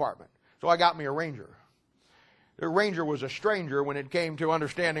Parks Department. So I got me a ranger. The ranger was a stranger when it came to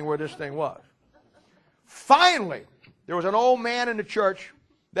understanding where this thing was. Finally, there was an old man in the church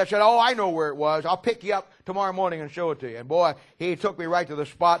that said, oh, I know where it was. I'll pick you up tomorrow morning and show it to you. And boy, he took me right to the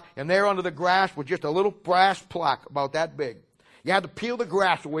spot. And there under the grass was just a little brass plaque about that big. You had to peel the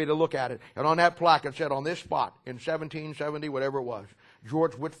grass away to look at it. And on that plaque it said, on this spot in 1770, whatever it was,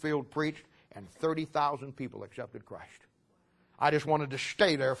 George Whitefield preached and 30,000 people accepted Christ. I just wanted to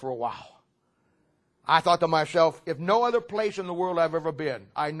stay there for a while. I thought to myself, if no other place in the world I've ever been,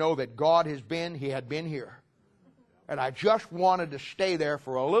 I know that God has been, He had been here. And I just wanted to stay there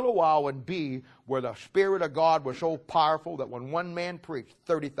for a little while and be where the Spirit of God was so powerful that when one man preached,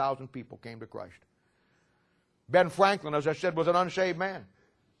 30,000 people came to Christ. Ben Franklin, as I said, was an unsaved man.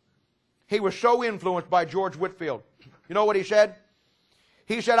 He was so influenced by George Whitefield. You know what he said?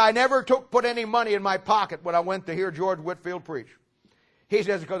 He said, I never put any money in my pocket when I went to hear George Whitefield preach. He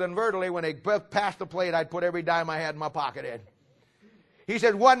says, because inadvertently, when they passed the plate, I'd put every dime I had in my pocket in. He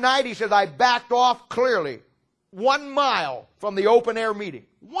said, one night, he says, I backed off clearly 1 mile from the open air meeting.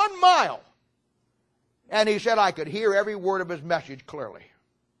 1 mile. And he said, I could hear every word of his message clearly.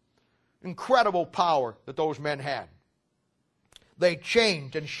 Incredible power that those men had. They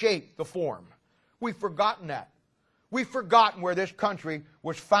changed and shaped the form. We've forgotten that. We've forgotten where this country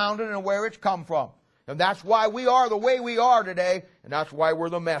was founded and where it's come from. And that's why we are the way we are today, and that's why we're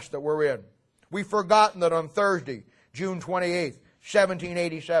the mess that we're in. We've forgotten that on Thursday, June 28th,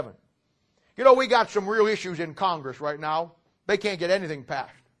 1787. You know, we got some real issues in Congress right now. They can't get anything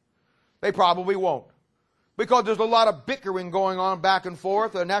passed. They probably won't. Because there's a lot of bickering going on back and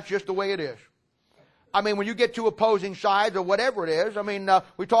forth, and that's just the way it is. I mean, when you get two opposing sides or whatever it is, I mean,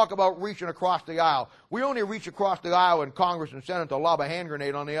 we talk about reaching across the aisle. We only reach across the aisle in Congress and Senate to lob a hand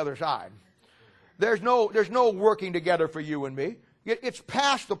grenade on the other side. There's no working together for you and me. It's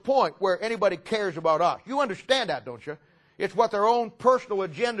past the point where anybody cares about us. You understand that, don't you? It's what their own personal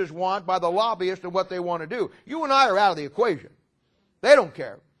agendas want by the lobbyists and what they want to do. You and I are out of the equation. They don't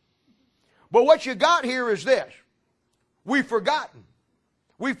care. But what you got here is this. We've forgotten.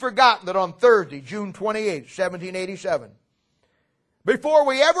 We've forgotten that on Thursday, June 28, 1787, before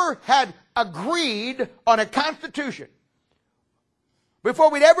we ever had agreed on a constitution,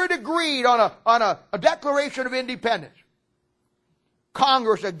 before we'd ever agreed on a Declaration of Independence,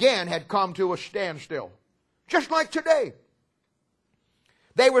 Congress again had come to a standstill. Just like today.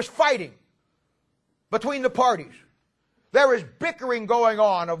 They was fighting between the parties. There was bickering going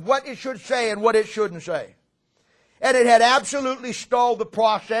on of what it should say and what it shouldn't say. And it had absolutely stalled the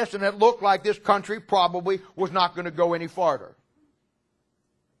process, and it looked like this country probably was not going to go any farther.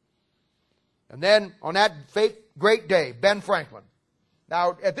 And then, on that great day, Ben Franklin.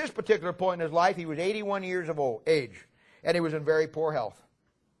 Now, at this particular point in his life, he was 81 years of age, and he was in very poor health.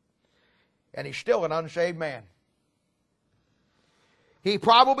 And he's still an unsaved man. He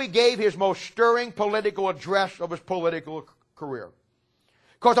probably gave his most stirring political address of his political career.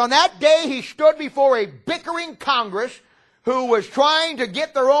 Because on that day, he stood before a bickering Congress who was trying to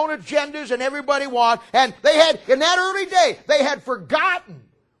get their own agendas and everybody want. And they had, in that early day, they had forgotten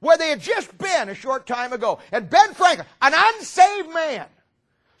where they had just been a short time ago. And Ben Franklin, an unsaved man,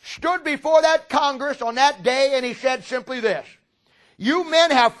 stood before that Congress on that day and he said simply this. You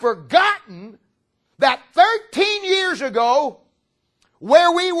men have forgotten that 13 years ago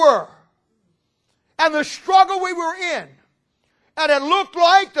where we were and the struggle we were in. And it looked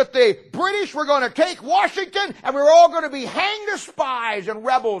like that the British were going to take Washington and we were all going to be hanged as spies and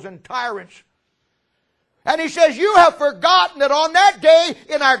rebels and tyrants. And he says, you have forgotten that on that day,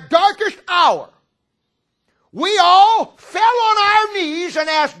 in our darkest hour, we all fell on our knees and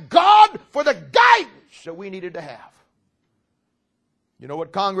asked God for the guidance that we needed to have. You know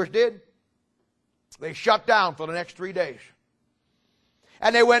what Congress did? They shut down for the next 3 days.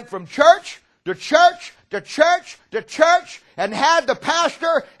 And they went from church to church to church to church and had the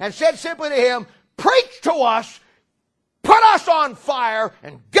pastor and said simply to him, preach to us, put us on fire,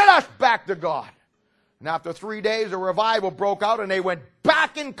 and get us back to God. And after 3 days, a revival broke out and they went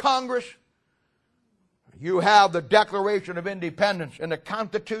back in Congress. You have the Declaration of Independence and the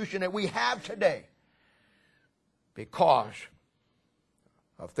Constitution that we have today because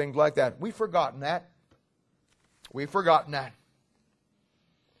of things like that. We've forgotten that. We've forgotten that.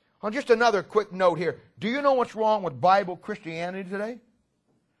 On just another quick note here. Do you know what's wrong with Bible Christianity today?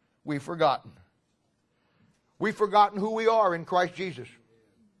 We've forgotten. We've forgotten who we are in Christ Jesus.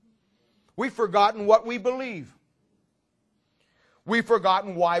 We've forgotten what we believe. We've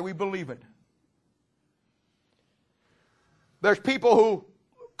forgotten why we believe it. There's people who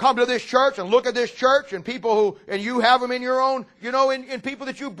come to this church and look at this church, and people who, and you have them in your own, you know, in people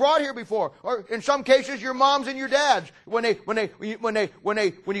that you brought here before, or in some cases your moms and your dads. When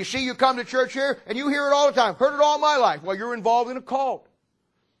you see you come to church here, and you hear it all the time, heard it all my life. Well, you're involved in a cult.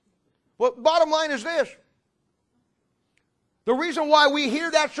 Well, bottom line is this: the reason why we hear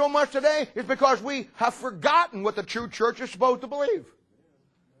that so much today is because we have forgotten what the true church is supposed to believe.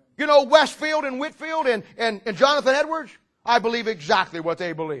 You know, Westfield and Whitfield and Jonathan Edwards. I believe exactly what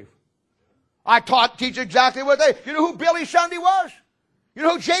they believe. I teach exactly what they... You know who Billy Sunday was? You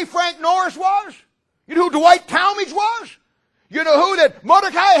know who J. Frank Norris was? You know who Dwight Talmage was? You know who that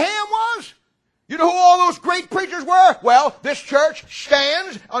Mordecai Ham was? You know who all those great preachers were? Well, this church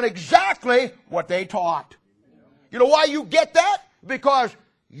stands on exactly what they taught. You know why you get that? Because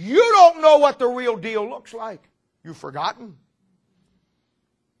you don't know what the real deal looks like. You've forgotten.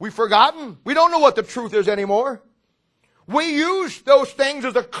 We've forgotten. We don't know what the truth is anymore. We use those things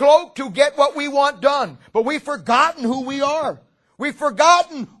as a cloak to get what we want done. But we've forgotten who we are. We've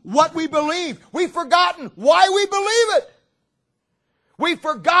forgotten what we believe. We've forgotten why we believe it. We've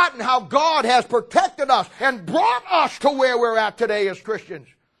forgotten how God has protected us and brought us to where we're at today as Christians.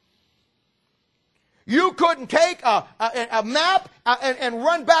 You couldn't take a map and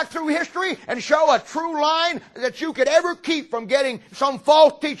run back through history and show a true line that you could ever keep from getting some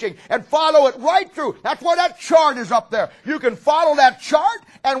false teaching and follow it right through. That's why that chart is up there. You can follow that chart,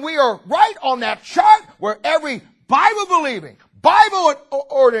 and we are right on that chart where every Bible-believing,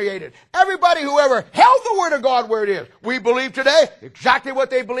 Bible-oriented, everybody who ever held the Word of God where it is, we believe today exactly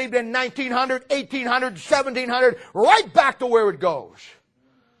what they believed in 1900, 1800, 1700, right back to where it goes.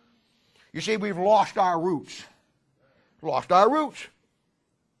 You see, we've lost our roots. Lost our roots.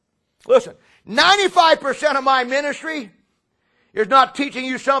 Listen, 95% of my ministry is not teaching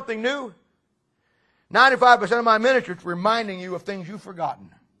you something new. 95% of my ministry is reminding you of things you've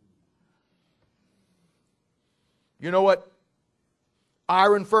forgotten. You know what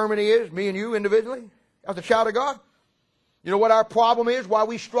our infirmity is, me and you individually, as a child of God? You know what our problem is, why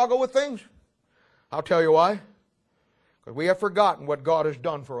we struggle with things? I'll tell you why. Because we have forgotten what God has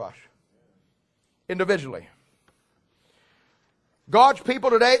done for us. Individually. God's people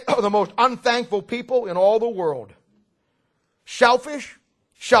today are the most unthankful people in all the world. Selfish,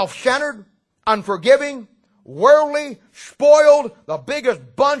 self-centered, unforgiving, worldly, spoiled, the biggest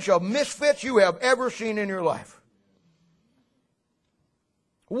bunch of misfits you have ever seen in your life.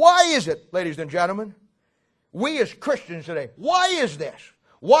 Why is it, ladies and gentlemen, we as Christians today, why is this?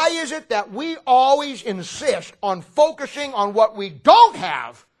 Why is it that we always insist on focusing on what we don't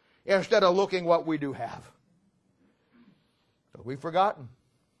have instead of looking what we do have? So we've forgotten.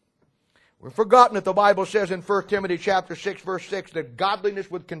 We've forgotten that the Bible says in 1 Timothy chapter 6, verse 6, that godliness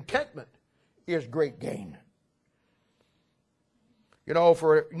with contentment is great gain. You know,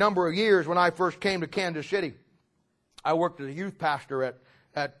 for a number of years when I first came to Kansas City, I worked as a youth pastor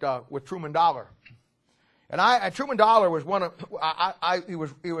with Truman Dollar. And Truman Dollar was one of, I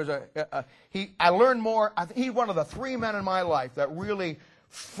learned more. He's one of the three men in my life that really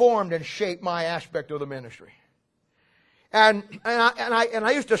formed and shaped my aspect of the ministry. And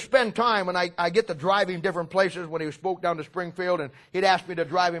I used to spend time, and I get to driving different places when he spoke down to Springfield, and he'd ask me to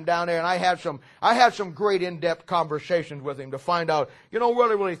drive him down there, and I had some great in-depth conversations with him to find out, what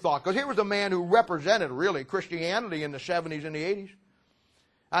he really thought. Because he was a man who represented, really, Christianity in the 70s and the 80s.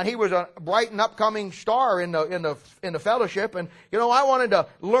 And he was a bright and upcoming star in the fellowship, and, I wanted to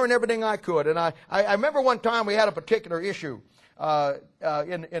learn everything I could. And I remember one time we had a particular issue in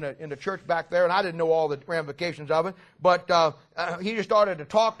the church back there, and I didn't know all the ramifications of it, but he just started to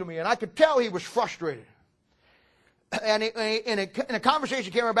talk to me, and I could tell he was frustrated. And in a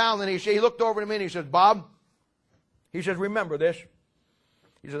conversation came about, and he looked over to me and he says, "Bob," he says, "remember this."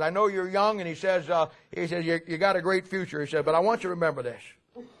 He says, "I know you're young," and he says, you got a great future. He said, "but I want you to remember this."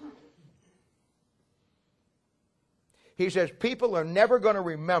 He says, "People are never going to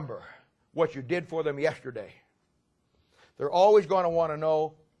remember what you did for them yesterday. They're always going to want to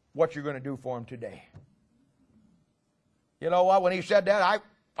know what you're going to do for them today." You know what? When he said that,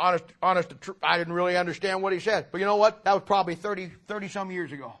 I didn't really understand what he said. But you know what? That was probably 30 some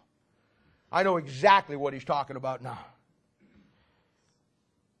years ago. I know exactly what he's talking about now.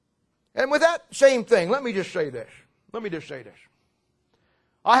 And with that same thing, let me just say this.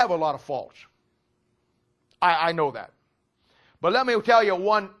 I have a lot of faults. I know that. But let me tell you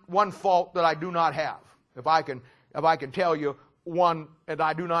one fault that I do not have. If I can tell you one that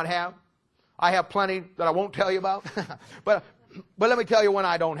I do not have. I have plenty that I won't tell you about. but let me tell you one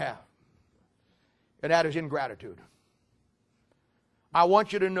I don't have. And that is ingratitude. I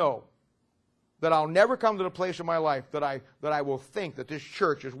want you to know that I'll never come to the place in my life that I will think that this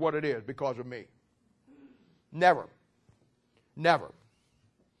church is what it is because of me. Never. Never.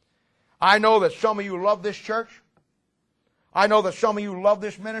 I know that some of you love this church. I know that some of you love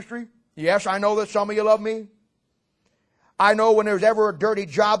this ministry. Yes, I know that some of you love me. I know when there's ever a dirty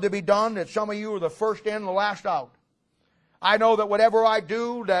job to be done that some of you are the first in and the last out. I know that whatever I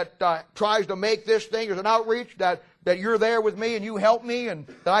do that tries to make this thing as an outreach, that you're there with me and you help me and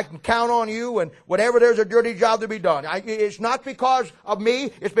that I can count on you, and whatever there's a dirty job to be done. It's not because of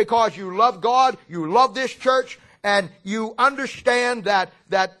me. It's because you love God, you love this church, and you understand that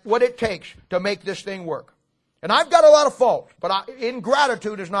what it takes to make this thing work. And I've got a lot of faults, but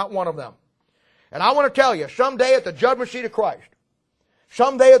ingratitude is not one of them. And I want to tell you, someday at the judgment seat of Christ,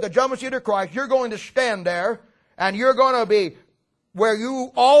 you're going to stand there, and you're going to be where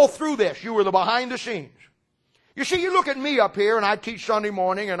you, all through this, you were the behind the scenes. You see, you look at me up here, and I teach Sunday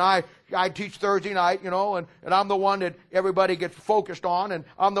morning, and I I teach Thursday night, and I'm the one that everybody gets focused on, and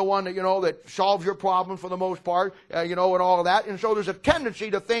I'm the one that, that solves your problem for the most part, and all of that. And so there's a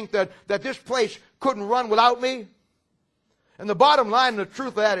tendency to think that this place couldn't run without me. And the bottom line, the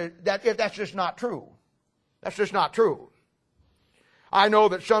truth of that is that's just not true. That's just not true. I know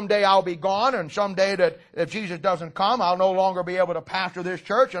that someday I'll be gone, and someday that if Jesus doesn't come, I'll no longer be able to pastor this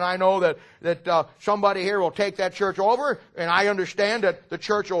church, and I know that somebody here will take that church over, and I understand that the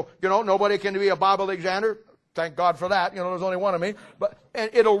church will, nobody can be a Bob Alexander. Thank God for that. There's only one of me. And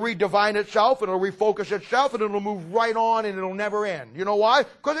it'll redefine itself, and it'll refocus itself, and it'll move right on, and it'll never end. You know why?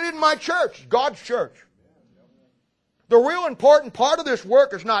 Because it isn't my church. It's God's church. The real important part of this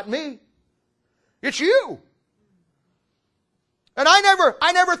work is not me. It's you. And I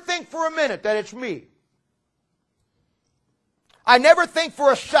never think for a minute that it's me. I never think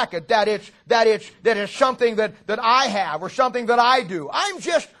for a second that it's something that I have or something that I do. I'm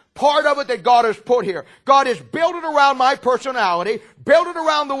just part of it that God has put here. God has built it around my personality, built it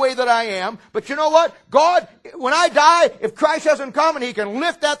around the way that I am. But you know what? God, when I die, if Christ hasn't come and He can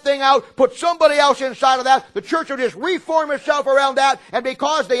lift that thing out, put somebody else inside of that, the church will just reform itself around that. And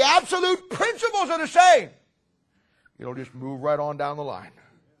because the absolute principles are the same, it'll just move right on down the line.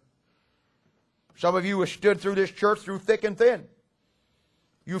 Some of you have stood through this church through thick and thin.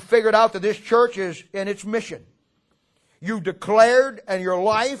 You figured out that this church is in its mission. You declared in your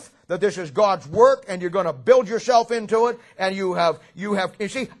life that this is God's work, and you're going to build yourself into it, and you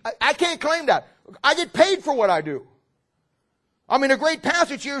see, I can't claim that. I get paid for what I do. I mean, a great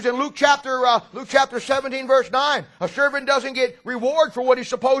passage here is in Luke chapter 17, verse 9. A servant doesn't get reward for what he's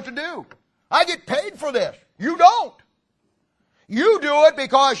supposed to do. I get paid for this. You don't. You do it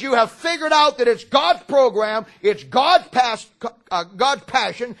because you have figured out that it's God's program, it's God's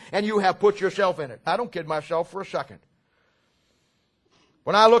passion, and you have put yourself in it. I don't kid myself for a second.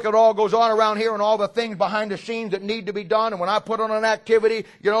 When I look at all goes on around here and all the things behind the scenes that need to be done, and when I put on an activity,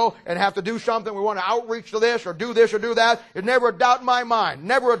 and have to do something, we want to outreach to this or do that, it's never a doubt in my mind,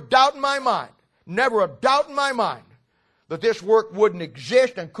 never a doubt in my mind that this work wouldn't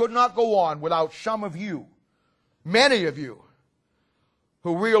exist and could not go on without some of you, many of you,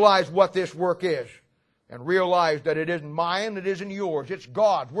 who realize what this work is and realize that it isn't mine, it isn't yours, it's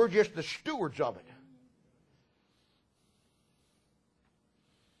God's. We're just the stewards of it.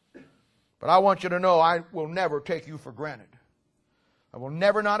 But I want you to know I will never take you for granted. I will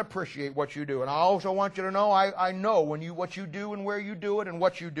never not appreciate what you do. And I also want you to know I know what you do and where you do it and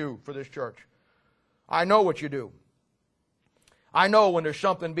what you do for this church. I know what you do. I know when there's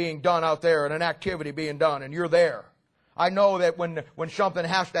something being done out there and an activity being done and you're there. I know that when something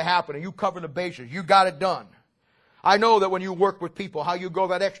has to happen and you cover the bases, you got it done. I know that when you work with people, how you go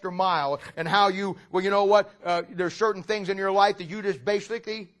that extra mile and how you there's certain things in your life that you just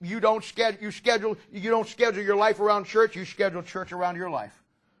basically, you don't schedule your life around church, you schedule church around your life.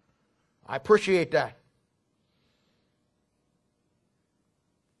 I appreciate that.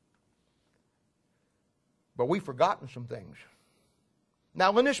 But we've forgotten some things.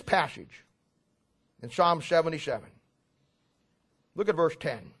 Now in this passage, in Psalm 77, look at verse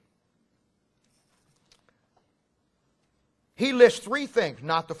 10. He lists three things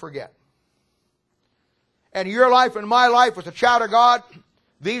not to forget. And your life and my life as a child of God,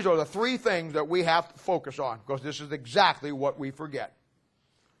 these are the three things that we have to focus on, because this is exactly what we forget.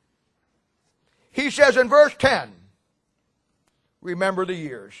 He says in verse 10, remember the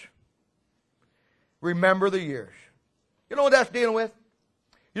years. Remember the years. You know what that's dealing with?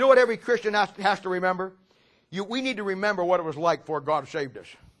 You know what every Christian has to remember? We need to remember what it was like before God saved us.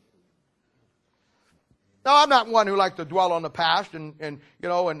 Now, I'm not one who likes to dwell on the past, and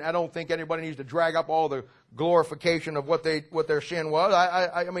I don't think anybody needs to drag up all the glorification of what their sin was.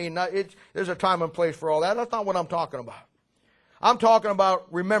 I mean, there's a time and place for all that. That's not what I'm talking about. I'm talking about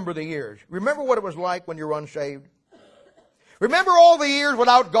remember the years. Remember what it was like when you were unsaved. Remember all the years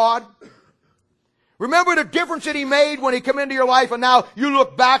without God. Remember the difference that He made when He came into your life, and now you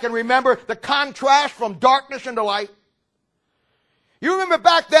look back and remember the contrast from darkness into light. You remember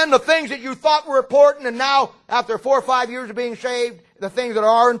back then the things that you thought were important, and now, after 4 or 5 years of being saved, the things that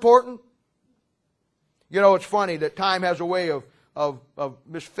are important? It's funny that time has a way of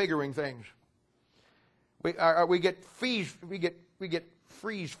misfiguring things. We get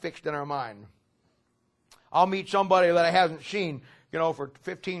freeze fixed in our mind. I'll meet somebody that I haven't seen, for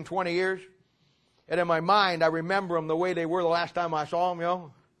 15, 20 years. And in my mind, I remember them the way they were the last time I saw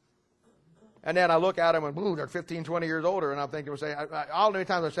them, And then I look at them and, boom, they're 15, 20 years older. And I'm thinking, all the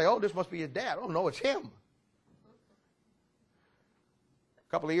times I say, oh, this must be his dad. Oh, no, it's him.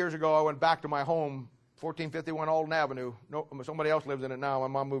 A couple of years ago, I went back to my home 1451 Alden Avenue. No, somebody else lives in it now. My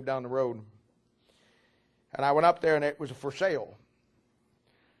mom moved down the road. And I went up there, and it was for sale.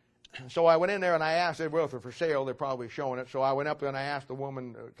 So I went in there, and I asked, well, if they're for sale, they're probably showing it. So I went up there, and I asked the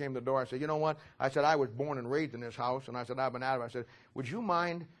woman who came to the door, I said, you know what? I said, I was born and raised in this house, and I said, I've been out of it. I said, would you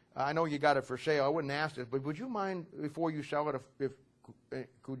mind, I know you got it for sale. I wouldn't ask this, but would you mind, before you sell it,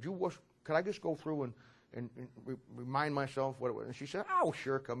 could I just go through and remind myself what it was? And she said, oh,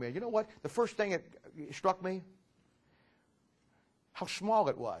 sure, come in. You know what? The first thing that struck me, how small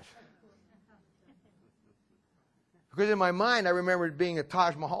it was. Because in my mind, I remember it being a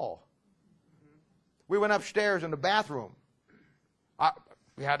Taj Mahal. We went upstairs in the bathroom.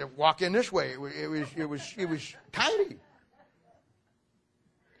 We had to walk in this way. It was tiny.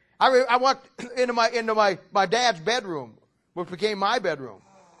 I walked into my dad's bedroom, which became my bedroom.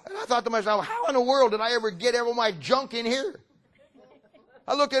 And I thought to myself, how in the world did I ever get all my junk in here?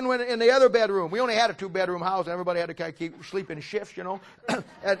 I looked in the other bedroom. We only had a 2-bedroom house, and everybody had to kind of keep sleeping shifts, you know.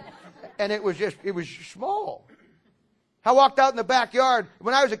 and it was small. I walked out in the backyard.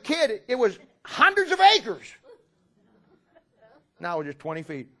 When I was a kid, it was hundreds of acres. Now it's just 20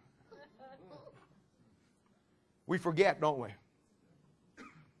 feet. We forget, don't we?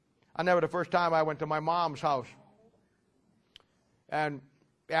 I remember the first time I went to my mom's house. And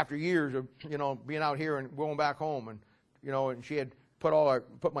after years of, being out here and going back home, and she had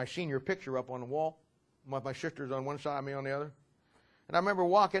put my senior picture up on the wall with my sisters on one side, me on the other. And I remember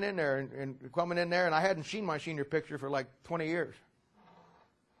walking in there and coming in there, and I hadn't seen my senior picture for like 20 years.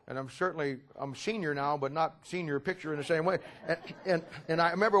 And I'm senior now, but not senior picture in the same way. And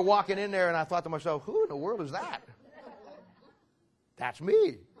I remember walking in there, and I thought to myself, who in the world is that? That's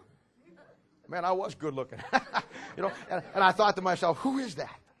me. Man, I was good looking. And I thought to myself, who is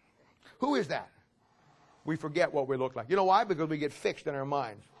that? Who is that? We forget what we look like. You know why? Because we get fixed in our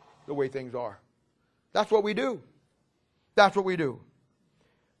minds the way things are. That's what we do. That's what we do.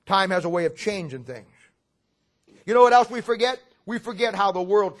 Time has a way of changing things. You know what else we forget? We forget how the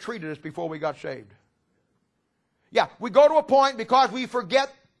world treated us before we got saved. Yeah, we go to a point because we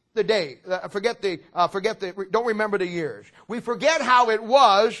forget the day, don't remember the years. We forget how it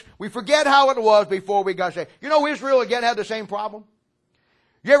was. We forget how it was before we got saved. You know, Israel again had the same problem.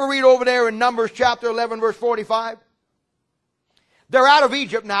 You ever read over there in Numbers chapter 11, verse 45? They're out of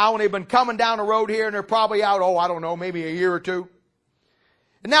Egypt now, and they've been coming down the road here, and they're probably out, I don't know, maybe a year or two.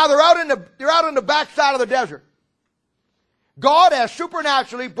 And now they're out in the backside of the desert. God has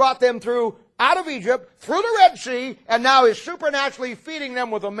supernaturally brought them out of Egypt, through the Red Sea, and now is supernaturally feeding them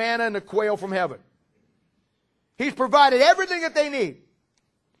with the manna and the quail from heaven. He's provided everything that they need.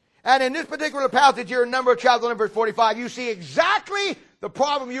 And in this particular passage here in Numbers chapter 11, verse 45, you see exactly the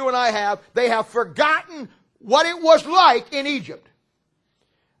problem you and I have. They have forgotten what it was like in Egypt.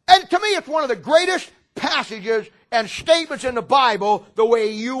 And to me, it's one of the greatest passages and statements in the Bible, the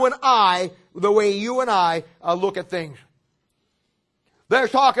way you and I look at things. They're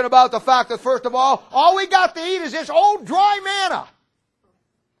talking about the fact that, first of all we got to eat is this old dry manna.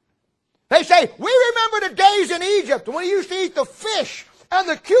 They say, we remember the days in Egypt when we used to eat the fish and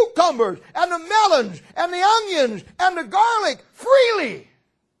the cucumbers and the melons and the onions and the garlic freely.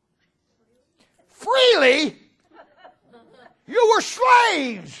 Freely? You were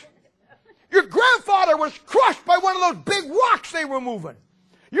slaves. Your grandfather was crushed by one of those big rocks they were moving.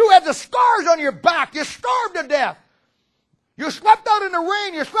 You had the scars on your back. You starved to death. You slept out in the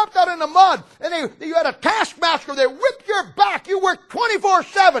rain. You slept out in the mud. And you had a taskmaster that whipped your back. You worked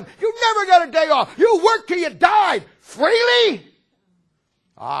 24/7. You never got a day off. You worked till you died. Freely?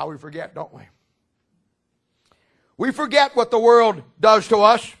 We forget, don't we? We forget what the world does to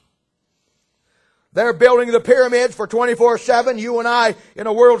us. They're building the pyramids for 24/7. You and I in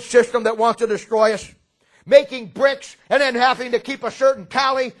a world system that wants to destroy us. Making bricks and then having to keep a certain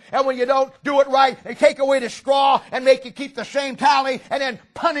tally. And when you don't do it right, they take away the straw and make you keep the same tally and then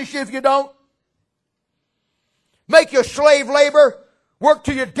punish you if you don't. Make you slave labor. Work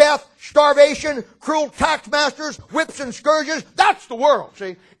to your death, starvation, cruel taskmasters, whips and scourges. That's the world,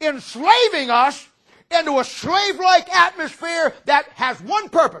 see. Enslaving us into a slave-like atmosphere that has one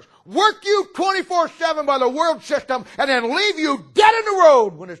purpose. Work you 24/7 by the world system and then leave you dead in the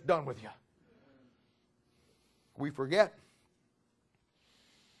road when it's done with you. We forget.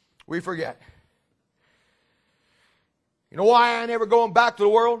 We forget. You know why I ain't ever going back to the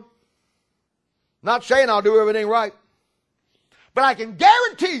world? Not saying I'll do everything right. But I can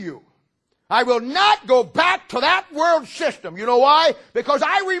guarantee you, I will not go back to that world system. You know why? Because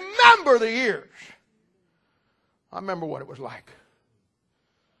I remember the years. I remember what it was like.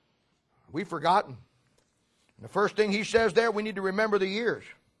 We've forgotten. And the first thing he says there, we need to remember the years.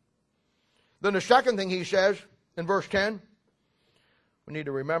 Then the second thing he says in verse 10, we need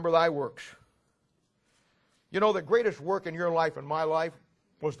to remember thy works. You know, the greatest work in your life and my life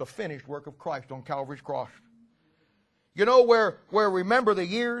was the finished work of Christ on Calvary's cross. You know where remember the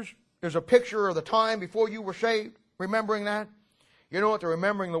years is a picture of the time before you were saved? Remembering that? You know what the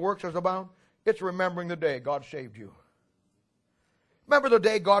remembering the works is about? It's remembering the day God saved you. Remember the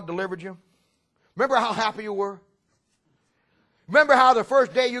day God delivered you? Remember how happy you were? Remember how the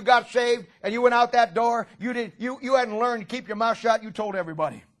first day you got saved and you went out that door, you hadn't learned to keep your mouth shut, you told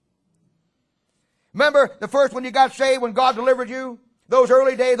everybody. Remember the first when you got saved, when God delivered you? Those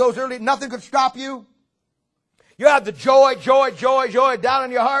early days, nothing could stop you. You had the joy down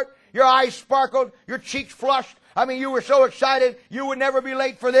in your heart. Your eyes sparkled, your cheeks flushed. I mean, you were so excited. You would never be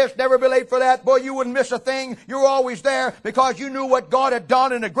late for this, never be late for that. Boy, you wouldn't miss a thing. You were always there because you knew what God had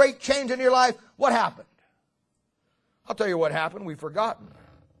done and a great change in your life. What happened? I'll tell you what happened. We've forgotten.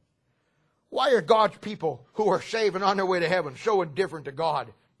 Why are God's people who are saved and on their way to heaven so indifferent to God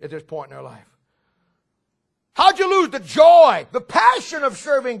at this point in their life? How'd you lose the joy, the passion of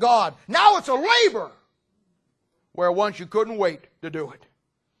serving God? Now it's a labor. Where once you couldn't wait to do it.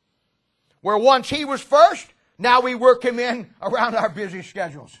 Where once He was first, now we work Him in around our busy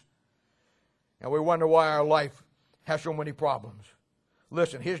schedules. And we wonder why our life has so many problems.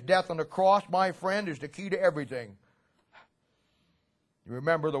 Listen, His death on the cross, my friend, is the key to everything. You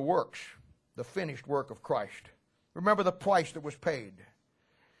remember the works, the finished work of Christ. Remember the price that was paid.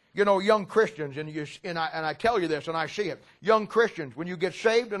 You know, young Christians, and I tell you this, and I see it. Young Christians, when you get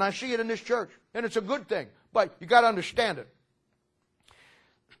saved, and I see it in this church, and it's a good thing, but you got to understand it.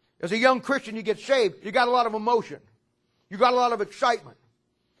 As a young Christian, you get saved, you got a lot of emotion. You got a lot of excitement.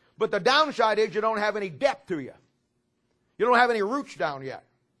 But the downside is you don't have any depth to you. You don't have any roots down yet.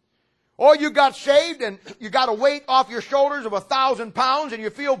 Or you got saved and you got a weight off your shoulders of 1,000 pounds and you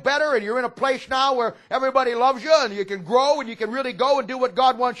feel better and you're in a place now where everybody loves you and you can grow and you can really go and do what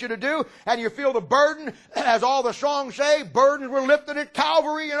God wants you to do, and you feel the burden, as all the songs say, burdens were lifted at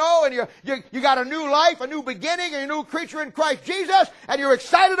Calvary, you know, and you got a new life, a new beginning, and a new creature in Christ Jesus, and you're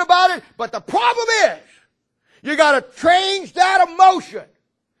excited about it. But the problem is, you got to change that emotion.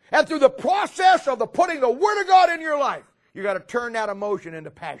 And through the process of putting the Word of God in your life, you got to turn that emotion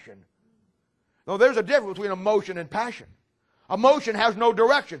into passion. No, there's a difference between emotion and passion. Emotion has no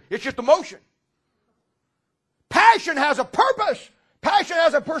direction. It's just emotion. Passion has a purpose. Passion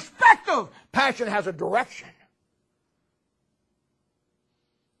has a perspective. Passion has a direction.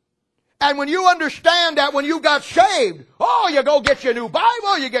 And when you understand that when you got saved, you go get you a new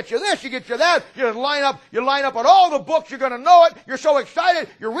Bible, you get you this, you get you that, you line up on all the books, you're going to know it, you're so excited,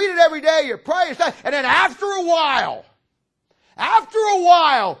 you read it every day, you pray, and then after a while,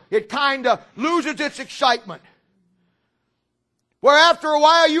 it kind of loses its excitement. Where after a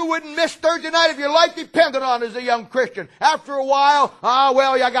while, you wouldn't miss Thursday night if your life depended on it as a young Christian. After a while,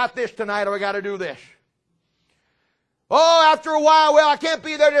 I got this tonight, or I got to do this. After a while, I can't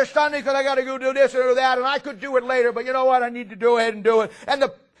be there this Sunday because I got to go do this or do that, and I could do it later, but you know what? I need to go ahead and do it. And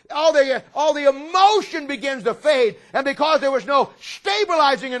all the emotion begins to fade, and because there was no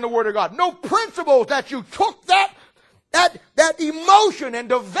stabilizing in the Word of God, no principles that you took that emotion and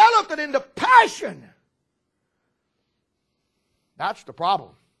developed it into passion. That's the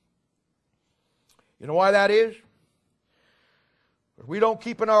problem. You know why that is? Because we don't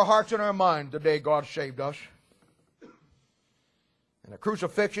keep in our hearts and our minds the day God saved us. And the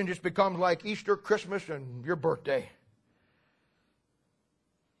crucifixion just becomes like Easter, Christmas, and your birthday.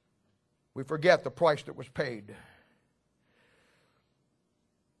 We forget the price that was paid.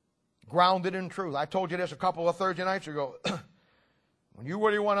 Grounded in truth. I told you this a couple of Thursday nights ago. When you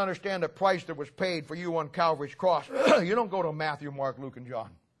really want to understand the price that was paid for you on Calvary's cross, you don't go to Matthew, Mark, Luke, and John.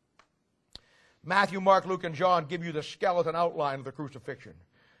 Matthew, Mark, Luke, and John give you the skeleton outline of the crucifixion.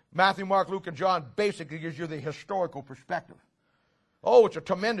 Matthew, Mark, Luke, and John basically gives you the historical perspective. It's a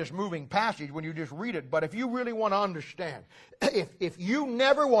tremendous moving passage when you just read it. But if you really want to understand, if you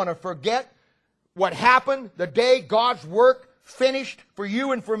never want to forget what happened the day God's work finished for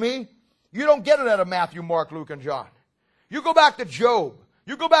you and for me, you don't get it out of Matthew, Mark, Luke, and John. You go back to Job.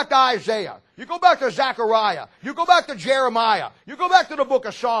 You go back to Isaiah. You go back to Zechariah. You go back to Jeremiah. You go back to the book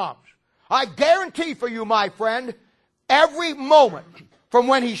of Psalms. I guarantee for you, my friend, every moment from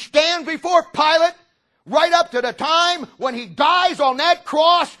when he stands before Pilate right up to the time when he dies on that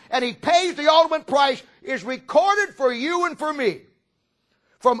cross and he pays the ultimate price is recorded for you and for me.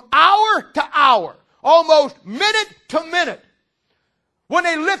 From hour to hour, almost minute to minute. When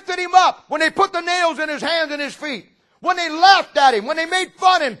they lifted him up, when they put the nails in his hands and his feet, when they laughed at him, when they made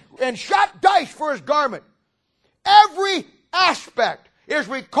fun and shot dice for his garment. Every aspect is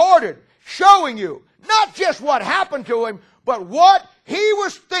recorded, showing you not just what happened to him, but what he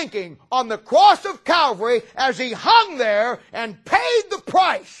was thinking on the cross of Calvary as he hung there and paid the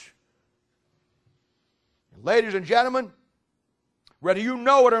price. Ladies and gentlemen, whether you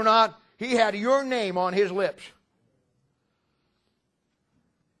know it or not, he had your name on his lips.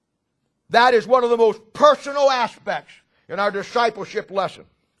 That is one of the most personal aspects in our discipleship lesson.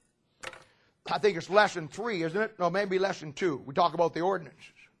 I think it's lesson 3, isn't it? No, maybe lesson 2. We talk about the ordinances.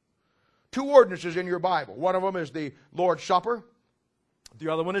 2 ordinances in your Bible. One of them is the Lord's Supper.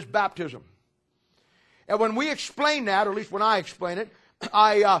 The other one is baptism. And when we explain that, or at least when I explain it,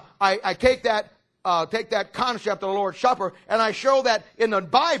 I take that concept of the Lord's Supper, and I show that in the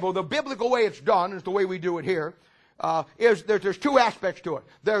Bible, the biblical way it's done, is the way we do it here, is there's 2 aspects to it.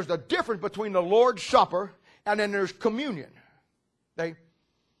 There's the difference between the Lord's Supper and then there's communion.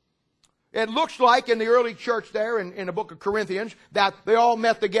 It looks like in the early church there in the book of Corinthians that they all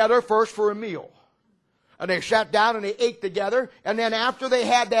met together first for a meal. And they sat down and they ate together. And then after they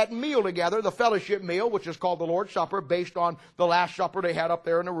had that meal together, the fellowship meal, which is called the Lord's Supper, based on the Last Supper they had up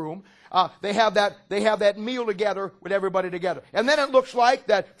there in the room, they have that meal together with everybody together. And then it looks like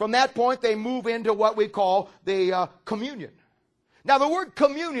that from that point they move into what we call the communion. Now the word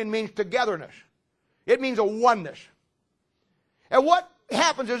communion means togetherness. It means a oneness. And what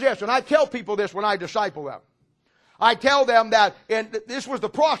happens is this, and I tell people this when I disciple them. I tell them that, and this was the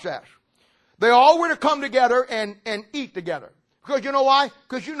process. They all were to come together and eat together. Because you know why?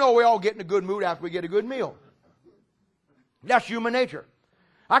 Because you know we all get in a good mood after we get a good meal. That's human nature.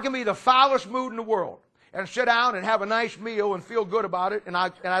 I can be the foulest mood in the world and sit down and have a nice meal and feel good about it, and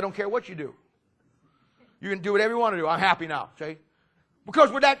I don't care what you do. You can do whatever you want to do. I'm happy now, see?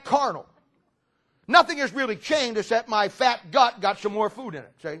 Because we're that carnal. Nothing has really changed except my fat gut got some more food in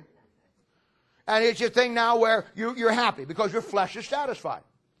it, see? And it's a thing now where you're happy because your flesh is satisfied.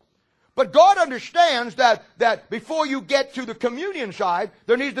 But God understands that before you get to the communion side,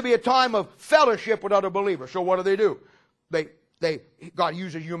 there needs to be a time of fellowship with other believers. So what do? God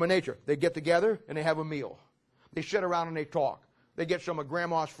uses human nature. They get together and they have a meal. They sit around and they talk. They get some of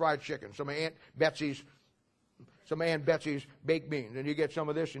Grandma's fried chicken, some of Aunt Betsy's baked beans, and you get some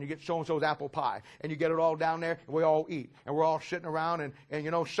of this, and you get so-and-so's apple pie, and you get it all down there, and we all eat, and we're all sitting around, and you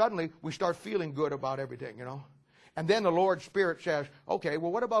know, suddenly we start feeling good about everything, you know. And then the Lord's Spirit says, okay,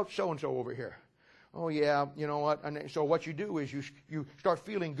 well, what about so-and-so over here? Oh, yeah, you know what? And so what you do is you start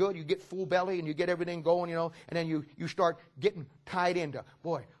feeling good, you get full belly, and you get everything going, you know, and then you start getting tied into,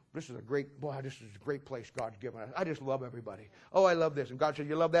 boy, this is a great place God's given us. I just love everybody. Oh, I love this. And God said,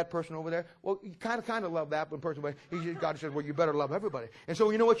 you love that person over there? Well, you kind of love that person. But God says, well, you better love everybody. And so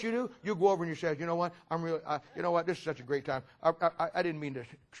you know what you do? You go over and you say, you know what? You know what? This is such a great time. I didn't mean to.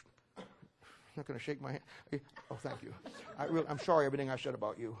 I'm not going to shake my hand. Oh, thank you. I'm sorry everything I said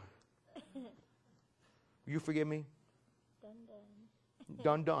about you. You forgive me?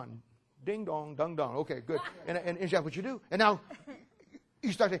 Done. Ding dong, dong dong. Okay, good. And is that what you do? And now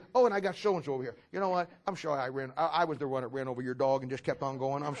you start saying, oh, and I got so-and-so over here. You know what? I'm sorry I was the one that ran over your dog and just kept on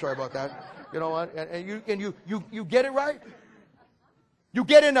going. I'm sorry about that. You know what? And you get it right? You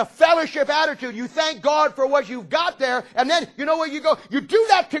get in a fellowship attitude. You thank God for what you've got there. And then, you know where you go? You do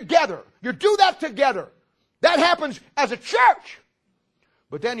that together. You do that together. That happens as a church.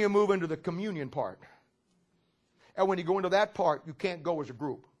 But then you move into the communion part. And when you go into that part, you can't go as a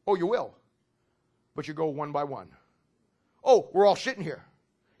group. Oh, you will. But you go one by one. Oh, we're all sitting here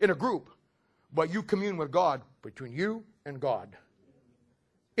in a group. But you commune with God between you and God.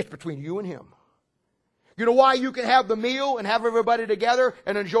 It's between you and Him. You know why you can have the meal and have everybody together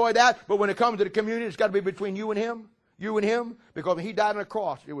and enjoy that, but when it comes to the communion, it's got to be between you and Him? You and Him? Because when He died on the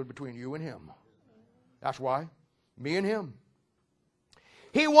cross, it was between you and Him. That's why. Me and Him.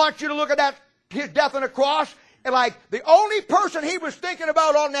 He wants you to look at that, His death on the cross, and like the only person He was thinking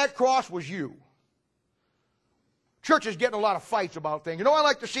about on that cross was you. Church is getting a lot of fights about things. You know, I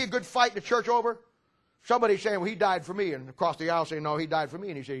like to see a good fight in the church over. Somebody saying, well, He died for me. And across the aisle saying, no, He died for me.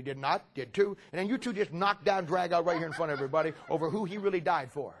 And He said, He did not, did too. And then you two just knock down, drag out right here in front of everybody over who He really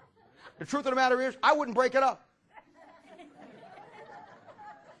died for. The truth of the matter is, I wouldn't break it up.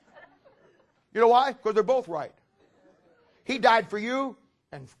 You know why? Because they're both right. He died for you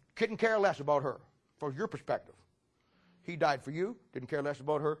and couldn't care less about her from your perspective. He died for you, didn't care less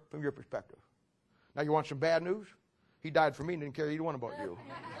about her from your perspective. Now you want some bad news? He died for me and didn't care either one about you.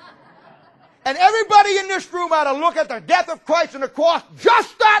 And everybody in this room ought to look at the death of Christ on the cross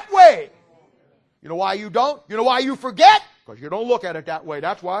just that way. You know why you don't? You know why you forget? Because you don't look at it that way.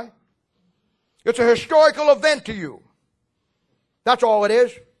 That's why. It's a historical event to you. That's all it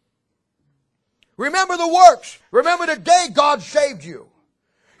is. Remember the works. Remember the day God saved you.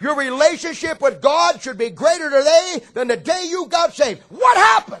 Your relationship with God should be greater today than the day you got saved. What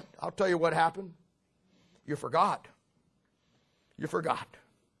happened? I'll tell you what happened. You forgot. You forgot.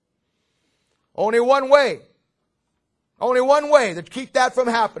 Only one way to keep that from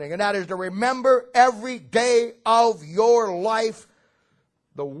happening, and that is to remember every day of your life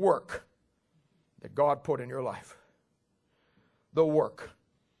the work that God put in your life. The work.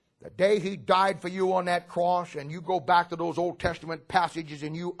 The day He died for you on that cross, and you go back to those Old Testament passages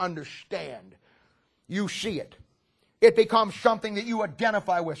and you understand. You see it. It becomes something that you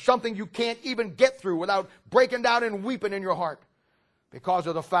identify with, something you can't even get through without breaking down and weeping in your heart because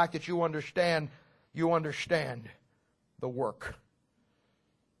of the fact that you understand the work.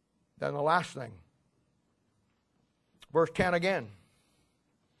 Then the last thing, verse 10 again.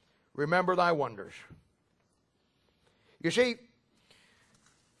 Remember thy wonders. You see,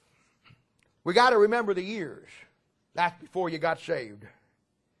 we got to remember the years. That's before you got saved.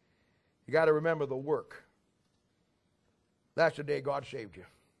 You got to remember the work. That's the day God saved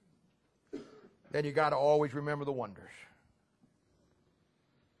you. Then you got to always remember the wonders.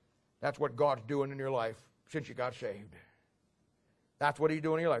 That's what God's doing in your life since you got saved. That's what He's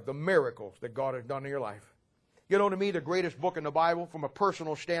doing in your life. The miracles that God has done in your life. You know, to me, the greatest book in the Bible, from a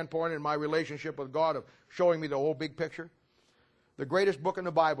personal standpoint in my relationship with God of showing me the whole big picture, the greatest book in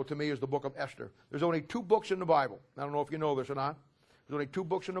the Bible to me is the book of Esther. There's only 2 books in the Bible. I don't know if you know this or not. There's only 2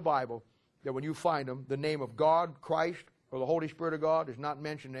 books in the Bible that when you find them, the name of God, Christ, or the Holy Spirit of God is not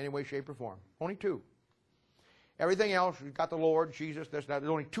mentioned in any way, shape, or form. Only 2. Everything else, you've got the Lord, Jesus, this, that. There's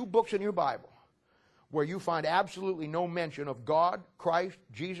only 2 books in your Bible where you find absolutely no mention of God, Christ,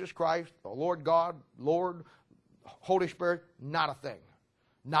 Jesus Christ, the Lord God, Lord, Holy Spirit. Not a thing.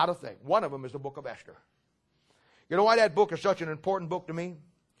 Not a thing. One of them is the book of Esther. You know why that book is such an important book to me?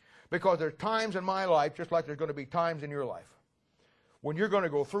 Because there's times in my life, just like there's going to be times in your life, when you're going to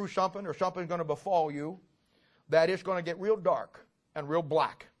go through something or something's going to befall you, that it's going to get real dark and real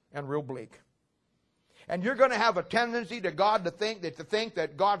black and real bleak. And you're going to have a tendency to think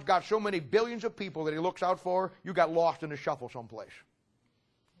that God's got so many billions of people that He looks out for, you got lost in the shuffle someplace.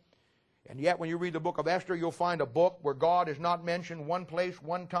 And yet when you read the book of Esther, you'll find a book where God is not mentioned one place,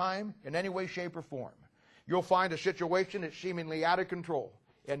 one time, in any way, shape, or form. You'll find a situation that's seemingly out of control.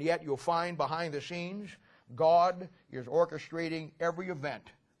 And yet you'll find behind the scenes, God is orchestrating every event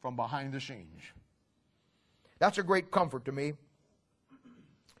from behind the scenes. That's a great comfort to me.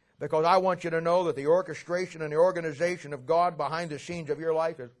 Because I want you to know that the orchestration and the organization of God behind the scenes of your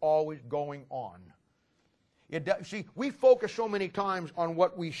life is always going on. See, we focus so many times on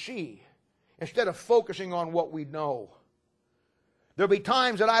what we see instead of focusing on what we know. There'll be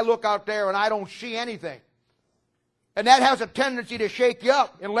times that I look out there and I don't see anything. And that has a tendency to shake you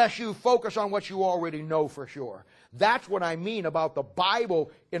up unless you focus on what you already know for sure. That's what I mean about the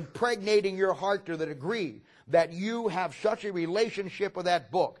Bible impregnating your heart to the degree that you have such a relationship with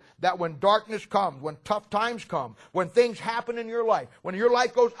that book that when darkness comes, when tough times come, when things happen in your life, when your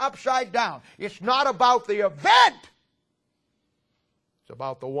life goes upside down, it's not about the event. It's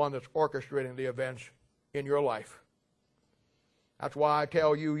about the one that's orchestrating the events in your life. That's why I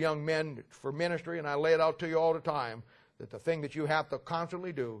tell you young men for ministry, and I lay it out to you all the time, that the thing that you have to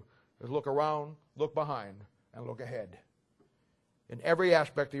constantly do is look around, look behind, and look ahead in every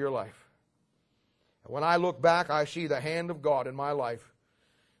aspect of your life. And when I look back, I see the hand of God in my life.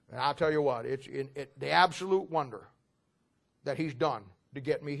 And I'll tell you what, it's the absolute wonder that He's done to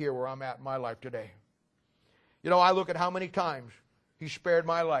get me here where I'm at in my life today. You know, I look at how many times He spared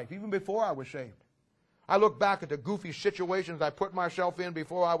my life, even before I was saved. I look back at the goofy situations I put myself in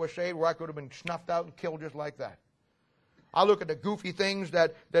before I was saved where I could have been snuffed out and killed just like that. I look at the goofy things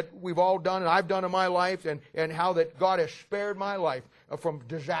that we've all done and I've done in my life and how that God has spared my life from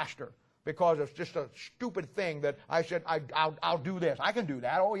disaster. Because it's just a stupid thing that I said, I'll do this. I can do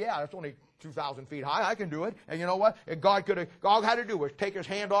that. Oh, yeah, that's only 2,000 feet high. I can do it. And you know what? And all had to do was take His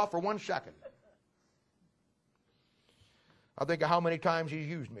hand off for 1 second. I think of how many times He's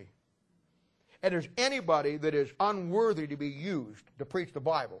used me. And there's anybody that is unworthy to be used to preach the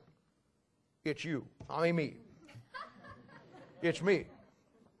Bible, it's you. I mean me. It's me.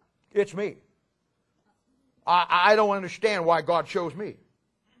 It's me. I don't understand why God chose me.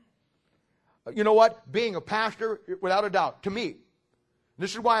 You know what? Being a pastor, without a doubt, to me,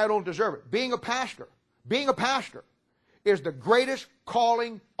 this is why I don't deserve it. Being a pastor is the greatest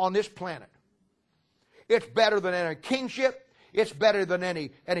calling on this planet. It's better than any kingship. It's better than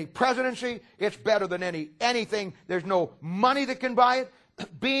any presidency. It's better than anything. There's no money that can buy it.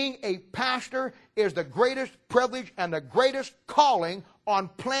 Being a pastor is the greatest privilege and the greatest calling on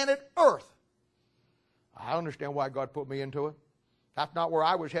planet Earth. I understand why God put me into it. That's not where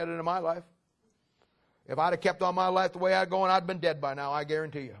I was headed in my life. If I'd have kept on my life the way I'd going, I'd been dead by now, I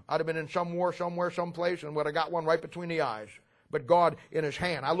guarantee you. I'd have been in some war somewhere, someplace, and would have got one right between the eyes. But God in His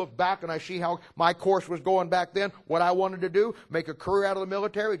hand. I look back and I see how my course was going back then, what I wanted to do, make a career out of the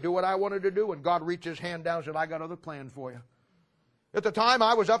military, do what I wanted to do, and God reached His hand down and said, I got other plans for you. At the time,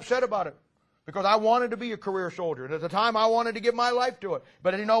 I was upset about it because I wanted to be a career soldier. And at the time, I wanted to give my life to it.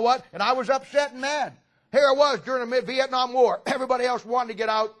 But you know what? And I was upset and mad. Here I was during the Vietnam War. Everybody else wanted to get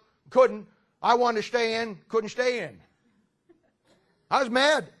out, couldn't. I wanted to stay in, couldn't stay in. I was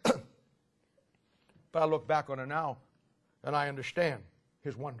mad. But I look back on it now, and I understand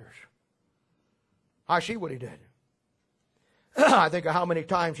His wonders. I see what He did. I think of how many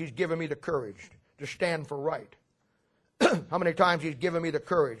times He's given me the courage to stand for right. How many times He's given me the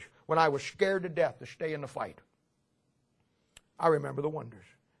courage when I was scared to death to stay in the fight. I remember the wonders.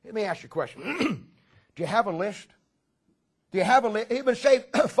 Let me ask you a question. Do you have a list? Do you have a list? You've been saved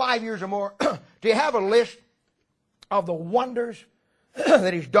 5 years or more. Do you have a list of the wonders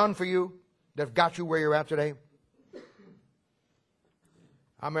that He's done for you that got you where you're at today?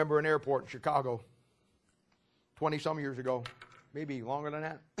 I remember an airport in Chicago 20-some years ago, maybe longer than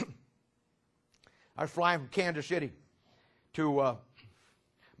that. I was flying from Kansas City to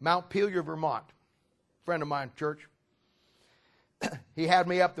Mount Pelier, Vermont. A friend of mine, church. He had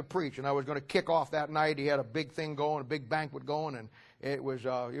me up to preach, and I was going to kick off that night. He had a big thing going, a big banquet going, and it was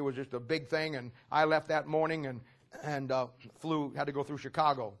just a big thing. And I left that morning and had to go through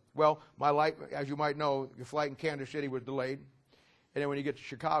Chicago. Well, my life, as you might know, your flight in Kansas City was delayed, and then when you get to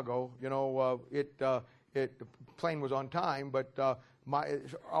Chicago, the plane was on time, but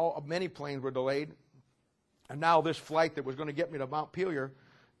many planes were delayed. And now this flight that was going to get me to Mount Pelier,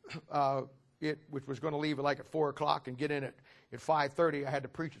 which was going to leave like at 4 o'clock and get in at 5:30. I had to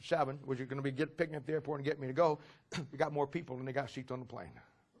preach at 7, which was going to be picking up the airport and get me to go. We got more people than they got seats on the plane.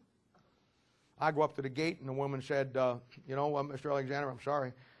 I go up to the gate, and the woman said, Mr. Alexander, I'm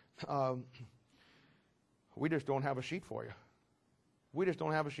sorry. We just don't have a seat for you. We just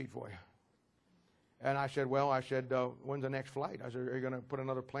don't have a seat for you. And I said, when's the next flight? I said, are you going to put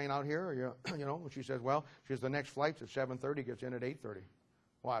another plane out here? Or And she says, the next flight's at 7:30, gets in at 8:30.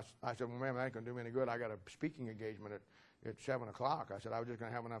 Well, I said, ma'am, that ain't going to do me any good. I got a speaking engagement at 7 o'clock. I said, I was just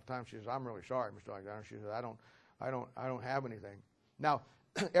going to have enough time. She says, I'm really sorry, Mr. Alexander. She said, I don't have anything. Now,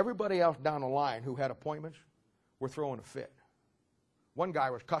 everybody else down the line who had appointments were throwing a fit. One guy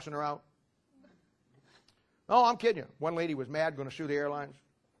was cussing her out. No, I'm kidding you. One lady was mad, going to sue the airlines.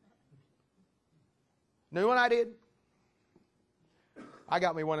 You know what I did? I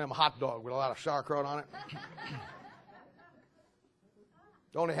got me one of them hot dogs with a lot of sauerkraut on it.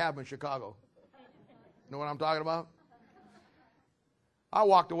 Only have them in Chicago. You know what I'm talking about? I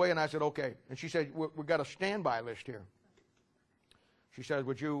walked away and I said, okay. And she said, we've got a standby list here. She says,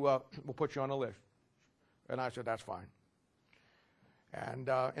 we'll put you on the list. And I said, that's fine. And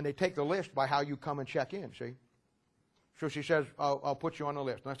they take the list by how you come and check in, see? So she says, I'll put you on the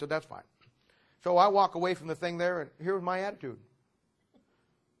list. And I said, that's fine. So I walk away from the thing there, and here's my attitude.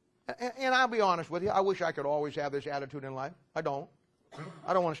 And I'll be honest with you, I wish I could always have this attitude in life. I don't.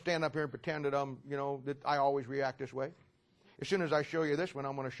 I don't want to stand up here and pretend that that I always react this way. As soon as I show you this one,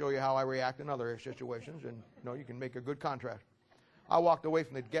 I'm going to show you how I react in other situations, and you can make a good contrast. I walked away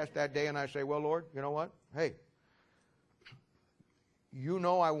from the guest that day, and I say, well, Lord, you know what? Hey,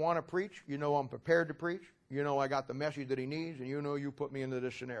 I want to preach. I'm prepared to preach. I got the message that He needs, and you put me into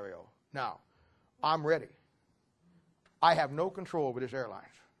this scenario. Now, I'm ready. I have no control over this airlines.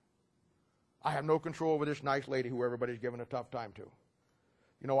 I have no control over this nice lady who everybody's giving a tough time to.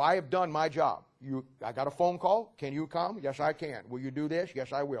 I have done my job. I got a phone call. Can you come? Yes, I can. Will you do this?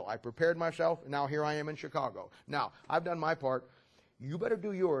 Yes, I will. I prepared myself, and now here I am in Chicago. Now, I've done my part. You better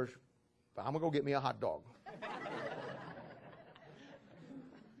do yours, but I'm going to go get me a hot dog.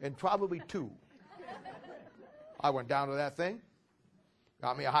 And probably 2. I went down to that thing,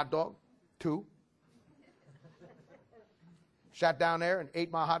 got me a hot dog, 2. Sat down there and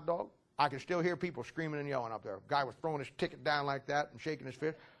ate my hot dog. I could still hear people screaming and yelling up there. Guy was throwing his ticket down like that and shaking his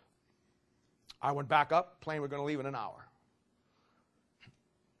fist. I went back up. Plane was going to leave in an hour.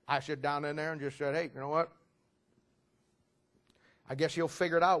 I sat down in there and just said, hey, you know what? I guess he'll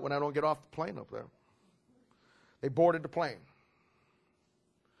figure it out when I don't get off the plane up there. They boarded the plane.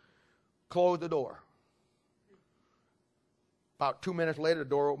 Closed the door. About 2 minutes later, the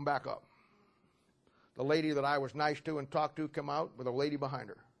door opened back up. The lady that I was nice to and talked to come out with a lady behind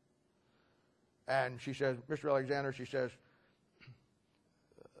her. And she says, Mr. Alexander, she says,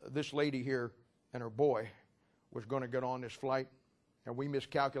 this lady here and her boy was going to get on this flight, and we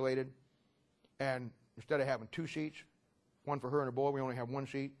miscalculated. And instead of having 2 seats, one for her and her boy. We only have one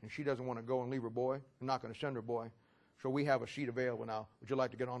seat, and she doesn't want to go and leave her boy. I'm not going to send her boy. So we have a seat available now. Would you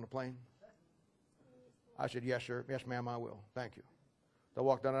like to get on the plane? I said, yes, sir. Yes, ma'am, I will. Thank you. So I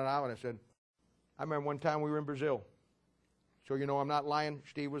walked down an aisle, and I said, I remember one time we were in Brazil. So you know I'm not lying.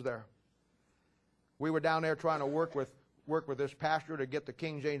 Steve was there. We were down there trying to work with this pastor to get the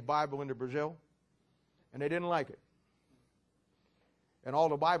King James Bible into Brazil, and they didn't like it. And all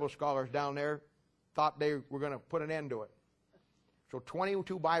the Bible scholars down there thought they were going to put an end to it. So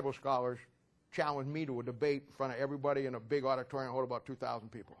 22 Bible scholars challenged me to a debate in front of everybody in a big auditorium, hold about 2,000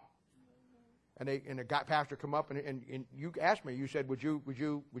 people. And the pastor come up and you asked me, you said, would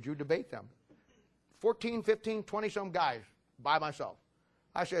you debate them? 14, 15, 20 some guys by myself.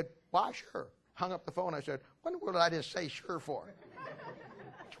 I said, why, sure. Hung up the phone. I said, what in the world did I just say sure for?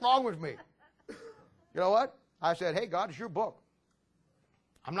 What's wrong with me? You know what? I said, hey, God, it's your book.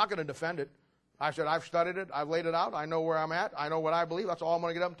 I'm not going to defend it. I said, I've studied it. I've laid it out. I know where I'm at. I know what I believe. That's all I'm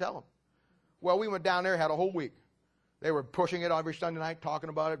going to get up and tell them. Well, we went down there, had a whole week. They were pushing it every Sunday night, talking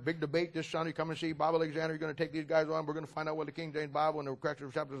about it. Big debate this Sunday. Come and see Bob Alexander. You're going to take these guys on. We're going to find out what the King James Bible and the correction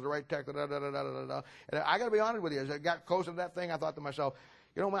of chapters is the right text. Da, da, da, da, da, da. And I got to be honest with you. As I got close to that thing, I thought to myself,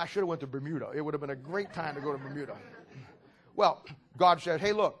 you know, I should have went to Bermuda. It would have been a great time to go to Bermuda. Well, God said,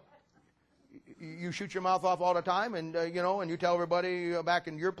 hey, look, you shoot your mouth off all the time, and you know, and you tell everybody back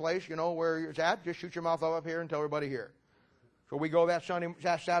in your place, you know, where it's at. Just shoot your mouth off up here and tell everybody here. So we go that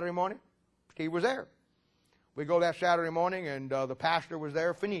Saturday morning. Steve was there. We go that Saturday morning, and the pastor was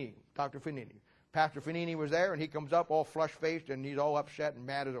there, Fanini, Dr. Fanini. Pastor Fanini was there, and he comes up all flush-faced, and he's all upset and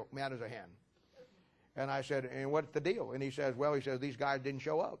mad as a hen. And I said, and what's the deal? And he says, well, these guys didn't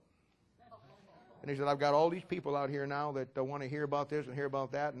show up. And he said, I've got all these people out here now that want to hear about this and hear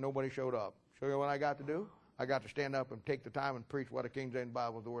about that, and nobody showed up. So you know what I got to do? I got to stand up and take the time and preach what a King James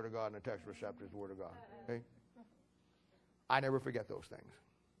Bible is the Word of God and a text receptor is the Word of God. Okay? I never forget those things.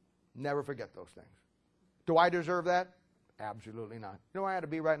 Never forget those things. Do I deserve that? Absolutely not. You know where I had to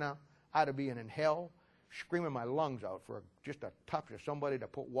be right now? I had to be in hell, screaming my lungs out for just a touch of somebody to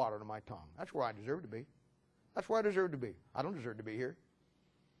put water to my tongue. That's where I deserve to be. That's where I deserve to be. I don't deserve to be here.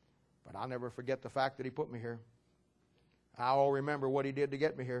 But I'll never forget the fact that he put me here. I'll remember what he did to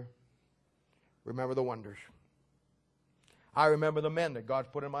get me here. Remember the wonders. I remember the men that God's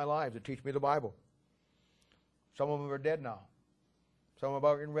put in my life to teach me the Bible. Some of them are dead now. Some of them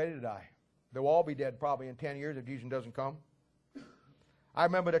are getting ready to die. They'll all be dead probably in 10 years if Jesus doesn't come. I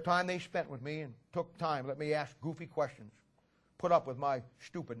remember the time they spent with me and took time, let me ask goofy questions, put up with my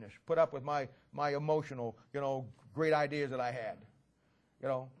stupidness, put up with my emotional, you know, great ideas that I had, you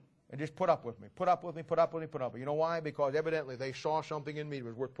know, and just put up with me, put up with me. You know why? Because evidently they saw something in me that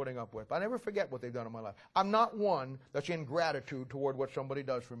was worth putting up with. I never forget what they've done in my life. I'm not one that's in gratitude toward what somebody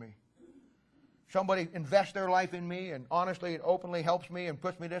does for me. Somebody invests their life in me and honestly and openly helps me and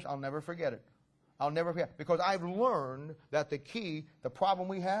puts me this, I'll never forget it. I'll never forget. Because I've learned that the problem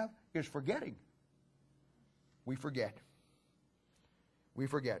we have is forgetting. We forget. We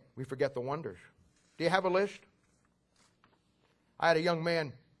forget. We forget the wonders. Do you have a list? I had a young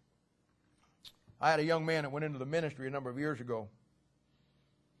man that went into the ministry a number of years ago.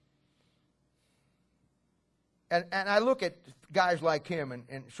 And I look at guys like him,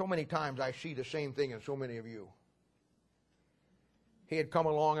 and so many times I see the same thing in so many of you. He had come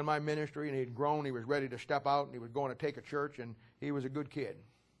along in my ministry, and he had grown. He was ready to step out, and he was going to take a church, and he was a good kid.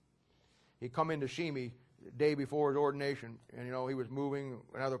 He'd come in to see me the day before his ordination, and, you know, he was moving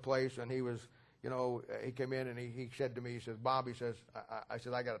another place, and he was, you know, he came in, and he said to me, he says, Bob, he says, I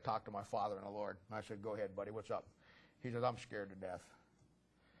said, I got to talk to my Father in the Lord. And I said, go ahead, buddy, what's up? He says, I'm scared to death.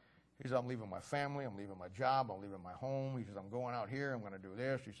 He says, I'm leaving my family, I'm leaving my job, I'm leaving my home. He says, I'm going out here, I'm going to do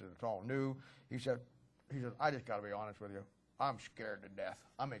this. He says, it's all new. He said, I just got to be honest with you. I'm scared to death.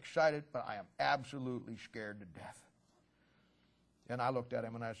 I'm excited, but I am absolutely scared to death. And I looked at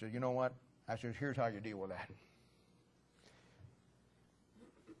him and I said, you know what? I said, here's how you deal with that.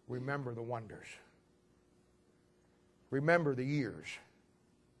 Remember the wonders. Remember the years.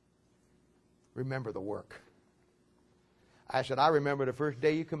 Remember the work. I said, I remember the first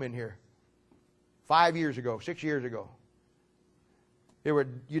day you come in here. 5 years ago, 6 years ago.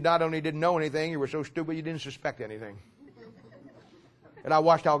 You not only didn't know anything, you were so stupid you didn't suspect anything. And I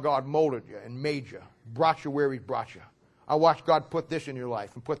watched how God molded you and made you, brought you where He's brought you. I watched God put this in your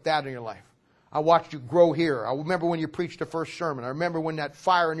life and put that in your life. I watched you grow here. I remember when you preached the first sermon. I remember when that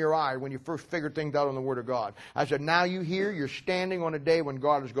fire in your eye, when you first figured things out on the Word of God. I said, now you here, you're standing on a day when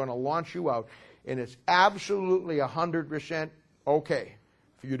God is going to launch you out. And it's absolutely 100% okay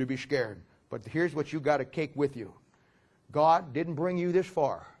for you to be scared. But here's what you got to take with you. God didn't bring you this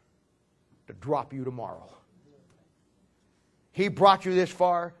far to drop you tomorrow. He brought you this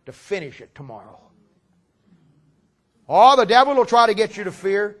far to finish it tomorrow. Oh, the devil will try to get you to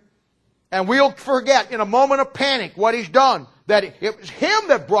fear. And we'll forget in a moment of panic what he's done. That it was him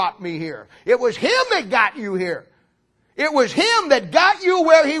that brought me here. It was him that got you here. It was him that got you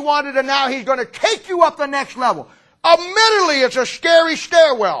where he wanted, and now he's going to take you up the next level. Admittedly, it's a scary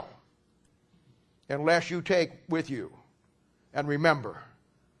stairwell. Unless you take with you and remember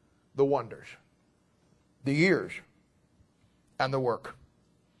the wonders, the years, and the work.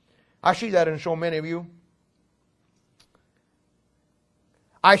 I see that in so many of you.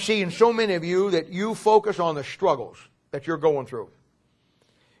 I see in so many of you that you focus on the struggles that you're going through.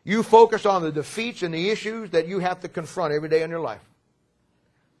 You focus on the defeats and the issues that you have to confront every day in your life.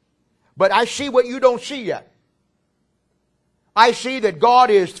 But I see what you don't see yet. I see that God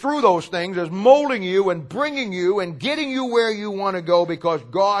is, through those things, is molding you and bringing you and getting you where you want to go, because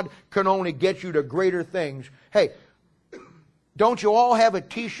God can only get you to greater things. Hey, don't you all have a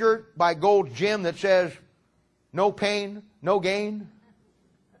t-shirt by Gold's Gym that says, no pain, no gain?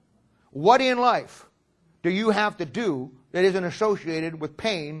 What in life do you have to do that isn't associated with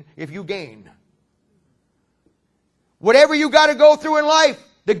pain if you gain? Whatever you got to go through in life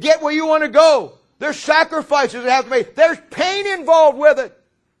to get where you want to go, there's sacrifices that have to be made. There's pain involved with it.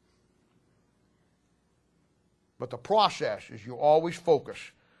 But the process is you always focus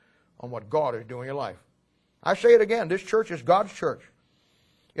on what God is doing in your life. I say it again, this church is God's church.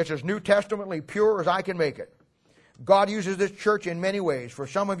 It's as New Testamentally pure as I can make it. God uses this church in many ways. For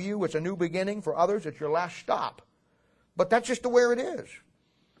some of you, it's a new beginning. For others, it's your last stop. But that's just the way it is.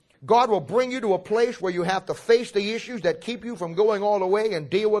 God will bring you to a place where you have to face the issues that keep you from going all the way and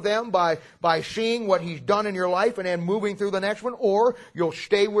deal with them by seeing what He's done in your life and then moving through the next one. Or you'll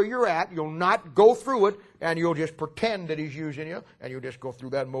stay where you're at, you'll not go through it, and you'll just pretend that He's using you, and you'll just go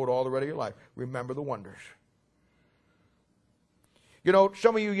through that mode all the rest of your life. Remember the wonders. You know,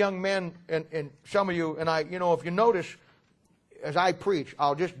 some of you young men and some of you, and I, you know, if you notice, as I preach,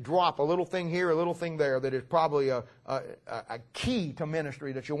 I'll just drop a little thing here, a little thing there that is probably a key to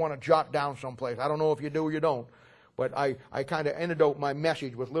ministry that you want to jot down someplace. I don't know if you do or you don't, but I kind of antidote my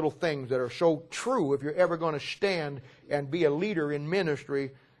message with little things that are so true if you're ever going to stand and be a leader in ministry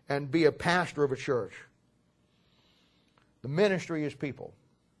and be a pastor of a church. The ministry is people.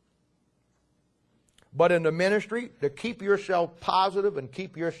 But in the ministry, to keep yourself positive and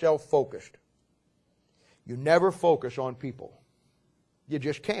keep yourself focused, you never focus on people. You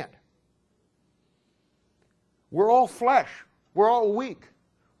just can't. We're all flesh. We're all weak.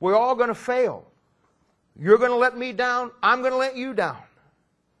 We're all going to fail. You're going to let me down. I'm going to let you down.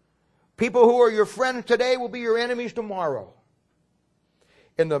 People who are your friends today will be your enemies tomorrow.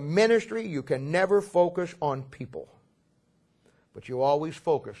 In the ministry, you can never focus on people. But you always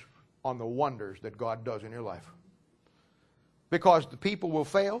focus on the wonders that God does in your life. Because the people will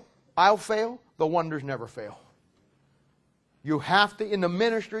fail, I'll fail, the wonders never fail. You have to, in the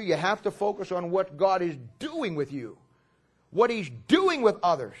ministry, you have to focus on what God is doing with you, what He's doing with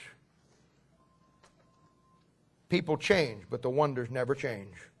others. People change, but the wonders never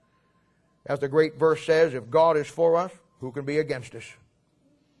change. As the great verse says, if God is for us, who can be against us?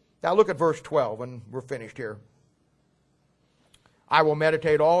 Now look at verse 12, and we're finished here. I will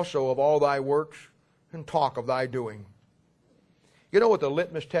meditate also of all thy works and talk of thy doing. You know what the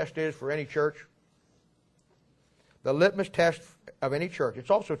litmus test is for any church? The litmus test of any church, it's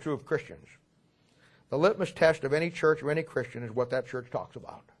also true of Christians. The litmus test of any church or any Christian is what that church talks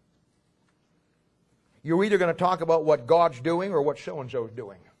about. You're either going to talk about what God's doing or what so-and-so is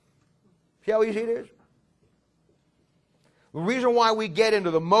doing. See how easy it is? The reason why we get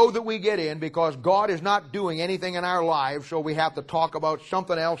into the mode that we get in, because God is not doing anything in our lives, so we have to talk about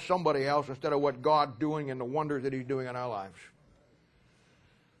something else, somebody else, instead of what God's doing and the wonders that He's doing in our lives.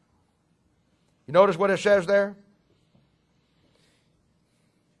 You notice what it says there?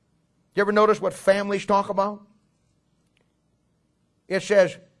 You ever notice what families talk about? It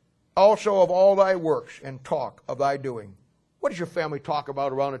says, also of all thy works and talk of thy doing. What does your family talk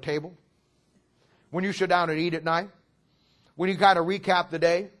about around a table? When you sit down and eat at night? When you kind of recap the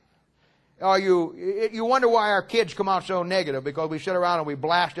day? You wonder why our kids come out so negative, because we sit around and we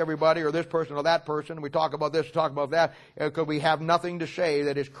blast everybody or this person or that person, and we talk about this, talk about that, because we have nothing to say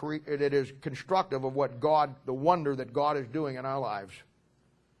that is constructive of what God, the wonder that God is doing in our lives.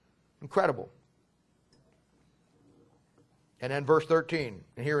 Incredible. And then verse 13,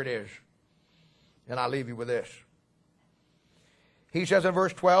 and here it is. And I'll leave you with this. He says in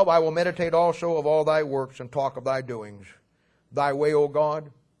verse 12, I will meditate also of all thy works and talk of thy doings. Thy way, O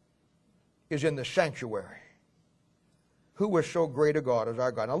God, is in the sanctuary. Who is so great a God as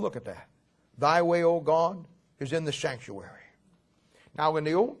our God? Now look at that. Thy way, O God, is in the sanctuary. Now, in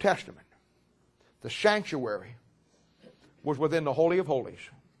the Old Testament, the sanctuary was within the Holy of Holies,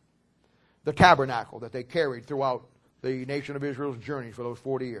 the tabernacle that they carried throughout the nation of Israel's journey for those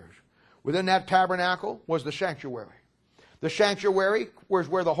 40 years. Within that tabernacle was the sanctuary. The sanctuary was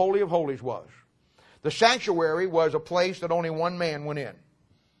where the Holy of Holies was. The sanctuary was a place that only one man went in.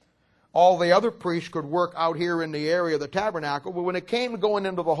 All the other priests could work out here in the area of the tabernacle, but when it came to going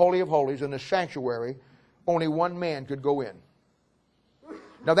into the Holy of Holies in the sanctuary, only one man could go in.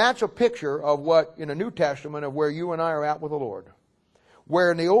 Now that's a picture of what, in the New Testament, of where you and I are at with the Lord.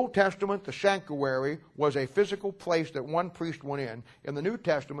 Where in the Old Testament, the sanctuary was a physical place that one priest went in the New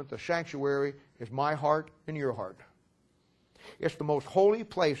Testament, the sanctuary is my heart and your heart. It's the most holy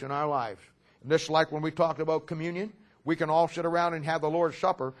place in our lives. And this is like when we talked about communion. We can all sit around and have the Lord's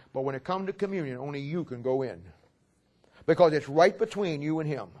Supper, but when it comes to communion, only you can go in. Because it's right between you and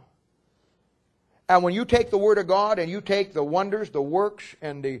Him. And when you take the Word of God and you take the wonders, the works,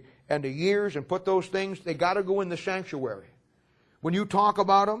 and the years and put those things, they got to go in the sanctuary. When you talk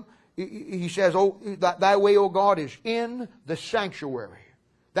about them, He says, "Oh, thy way, O God, is in the sanctuary."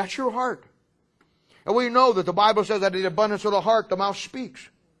 That's your heart. And we know that the Bible says that in the abundance of the heart, the mouth speaks.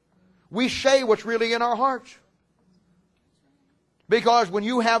 We say what's really in our hearts. Because when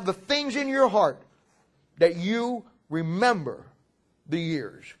you have the things in your heart that you remember the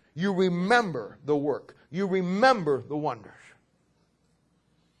years, you remember the work, you remember the wonders,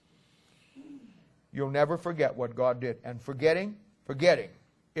 you'll never forget what God did. And forgetting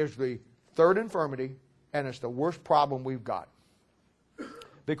is the third infirmity, and it's the worst problem we've got.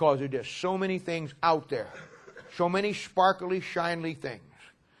 Because there's just so many things out there, so many sparkly, shiny things,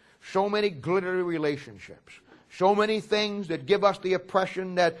 so many glittery relationships, so many things that give us the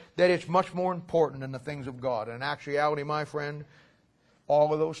impression that it's much more important than the things of God. In actuality, my friend,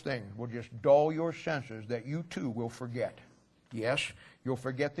 all of those things will just dull your senses that you too will forget. Yes, you'll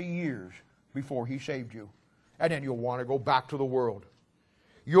forget the years before He saved you. And then you'll want to go back to the world.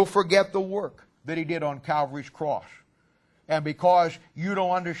 You'll forget the work that He did on Calvary's cross. And because you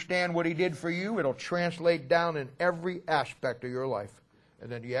don't understand what He did for you, it'll translate down in every aspect of your life.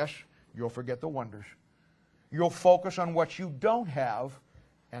 And then, yes, you'll forget the wonders. You'll focus on what you don't have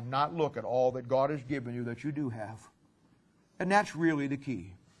and not look at all that God has given you that you do have. And that's really the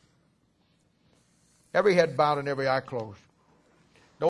key. Every head bowed and every eye closed.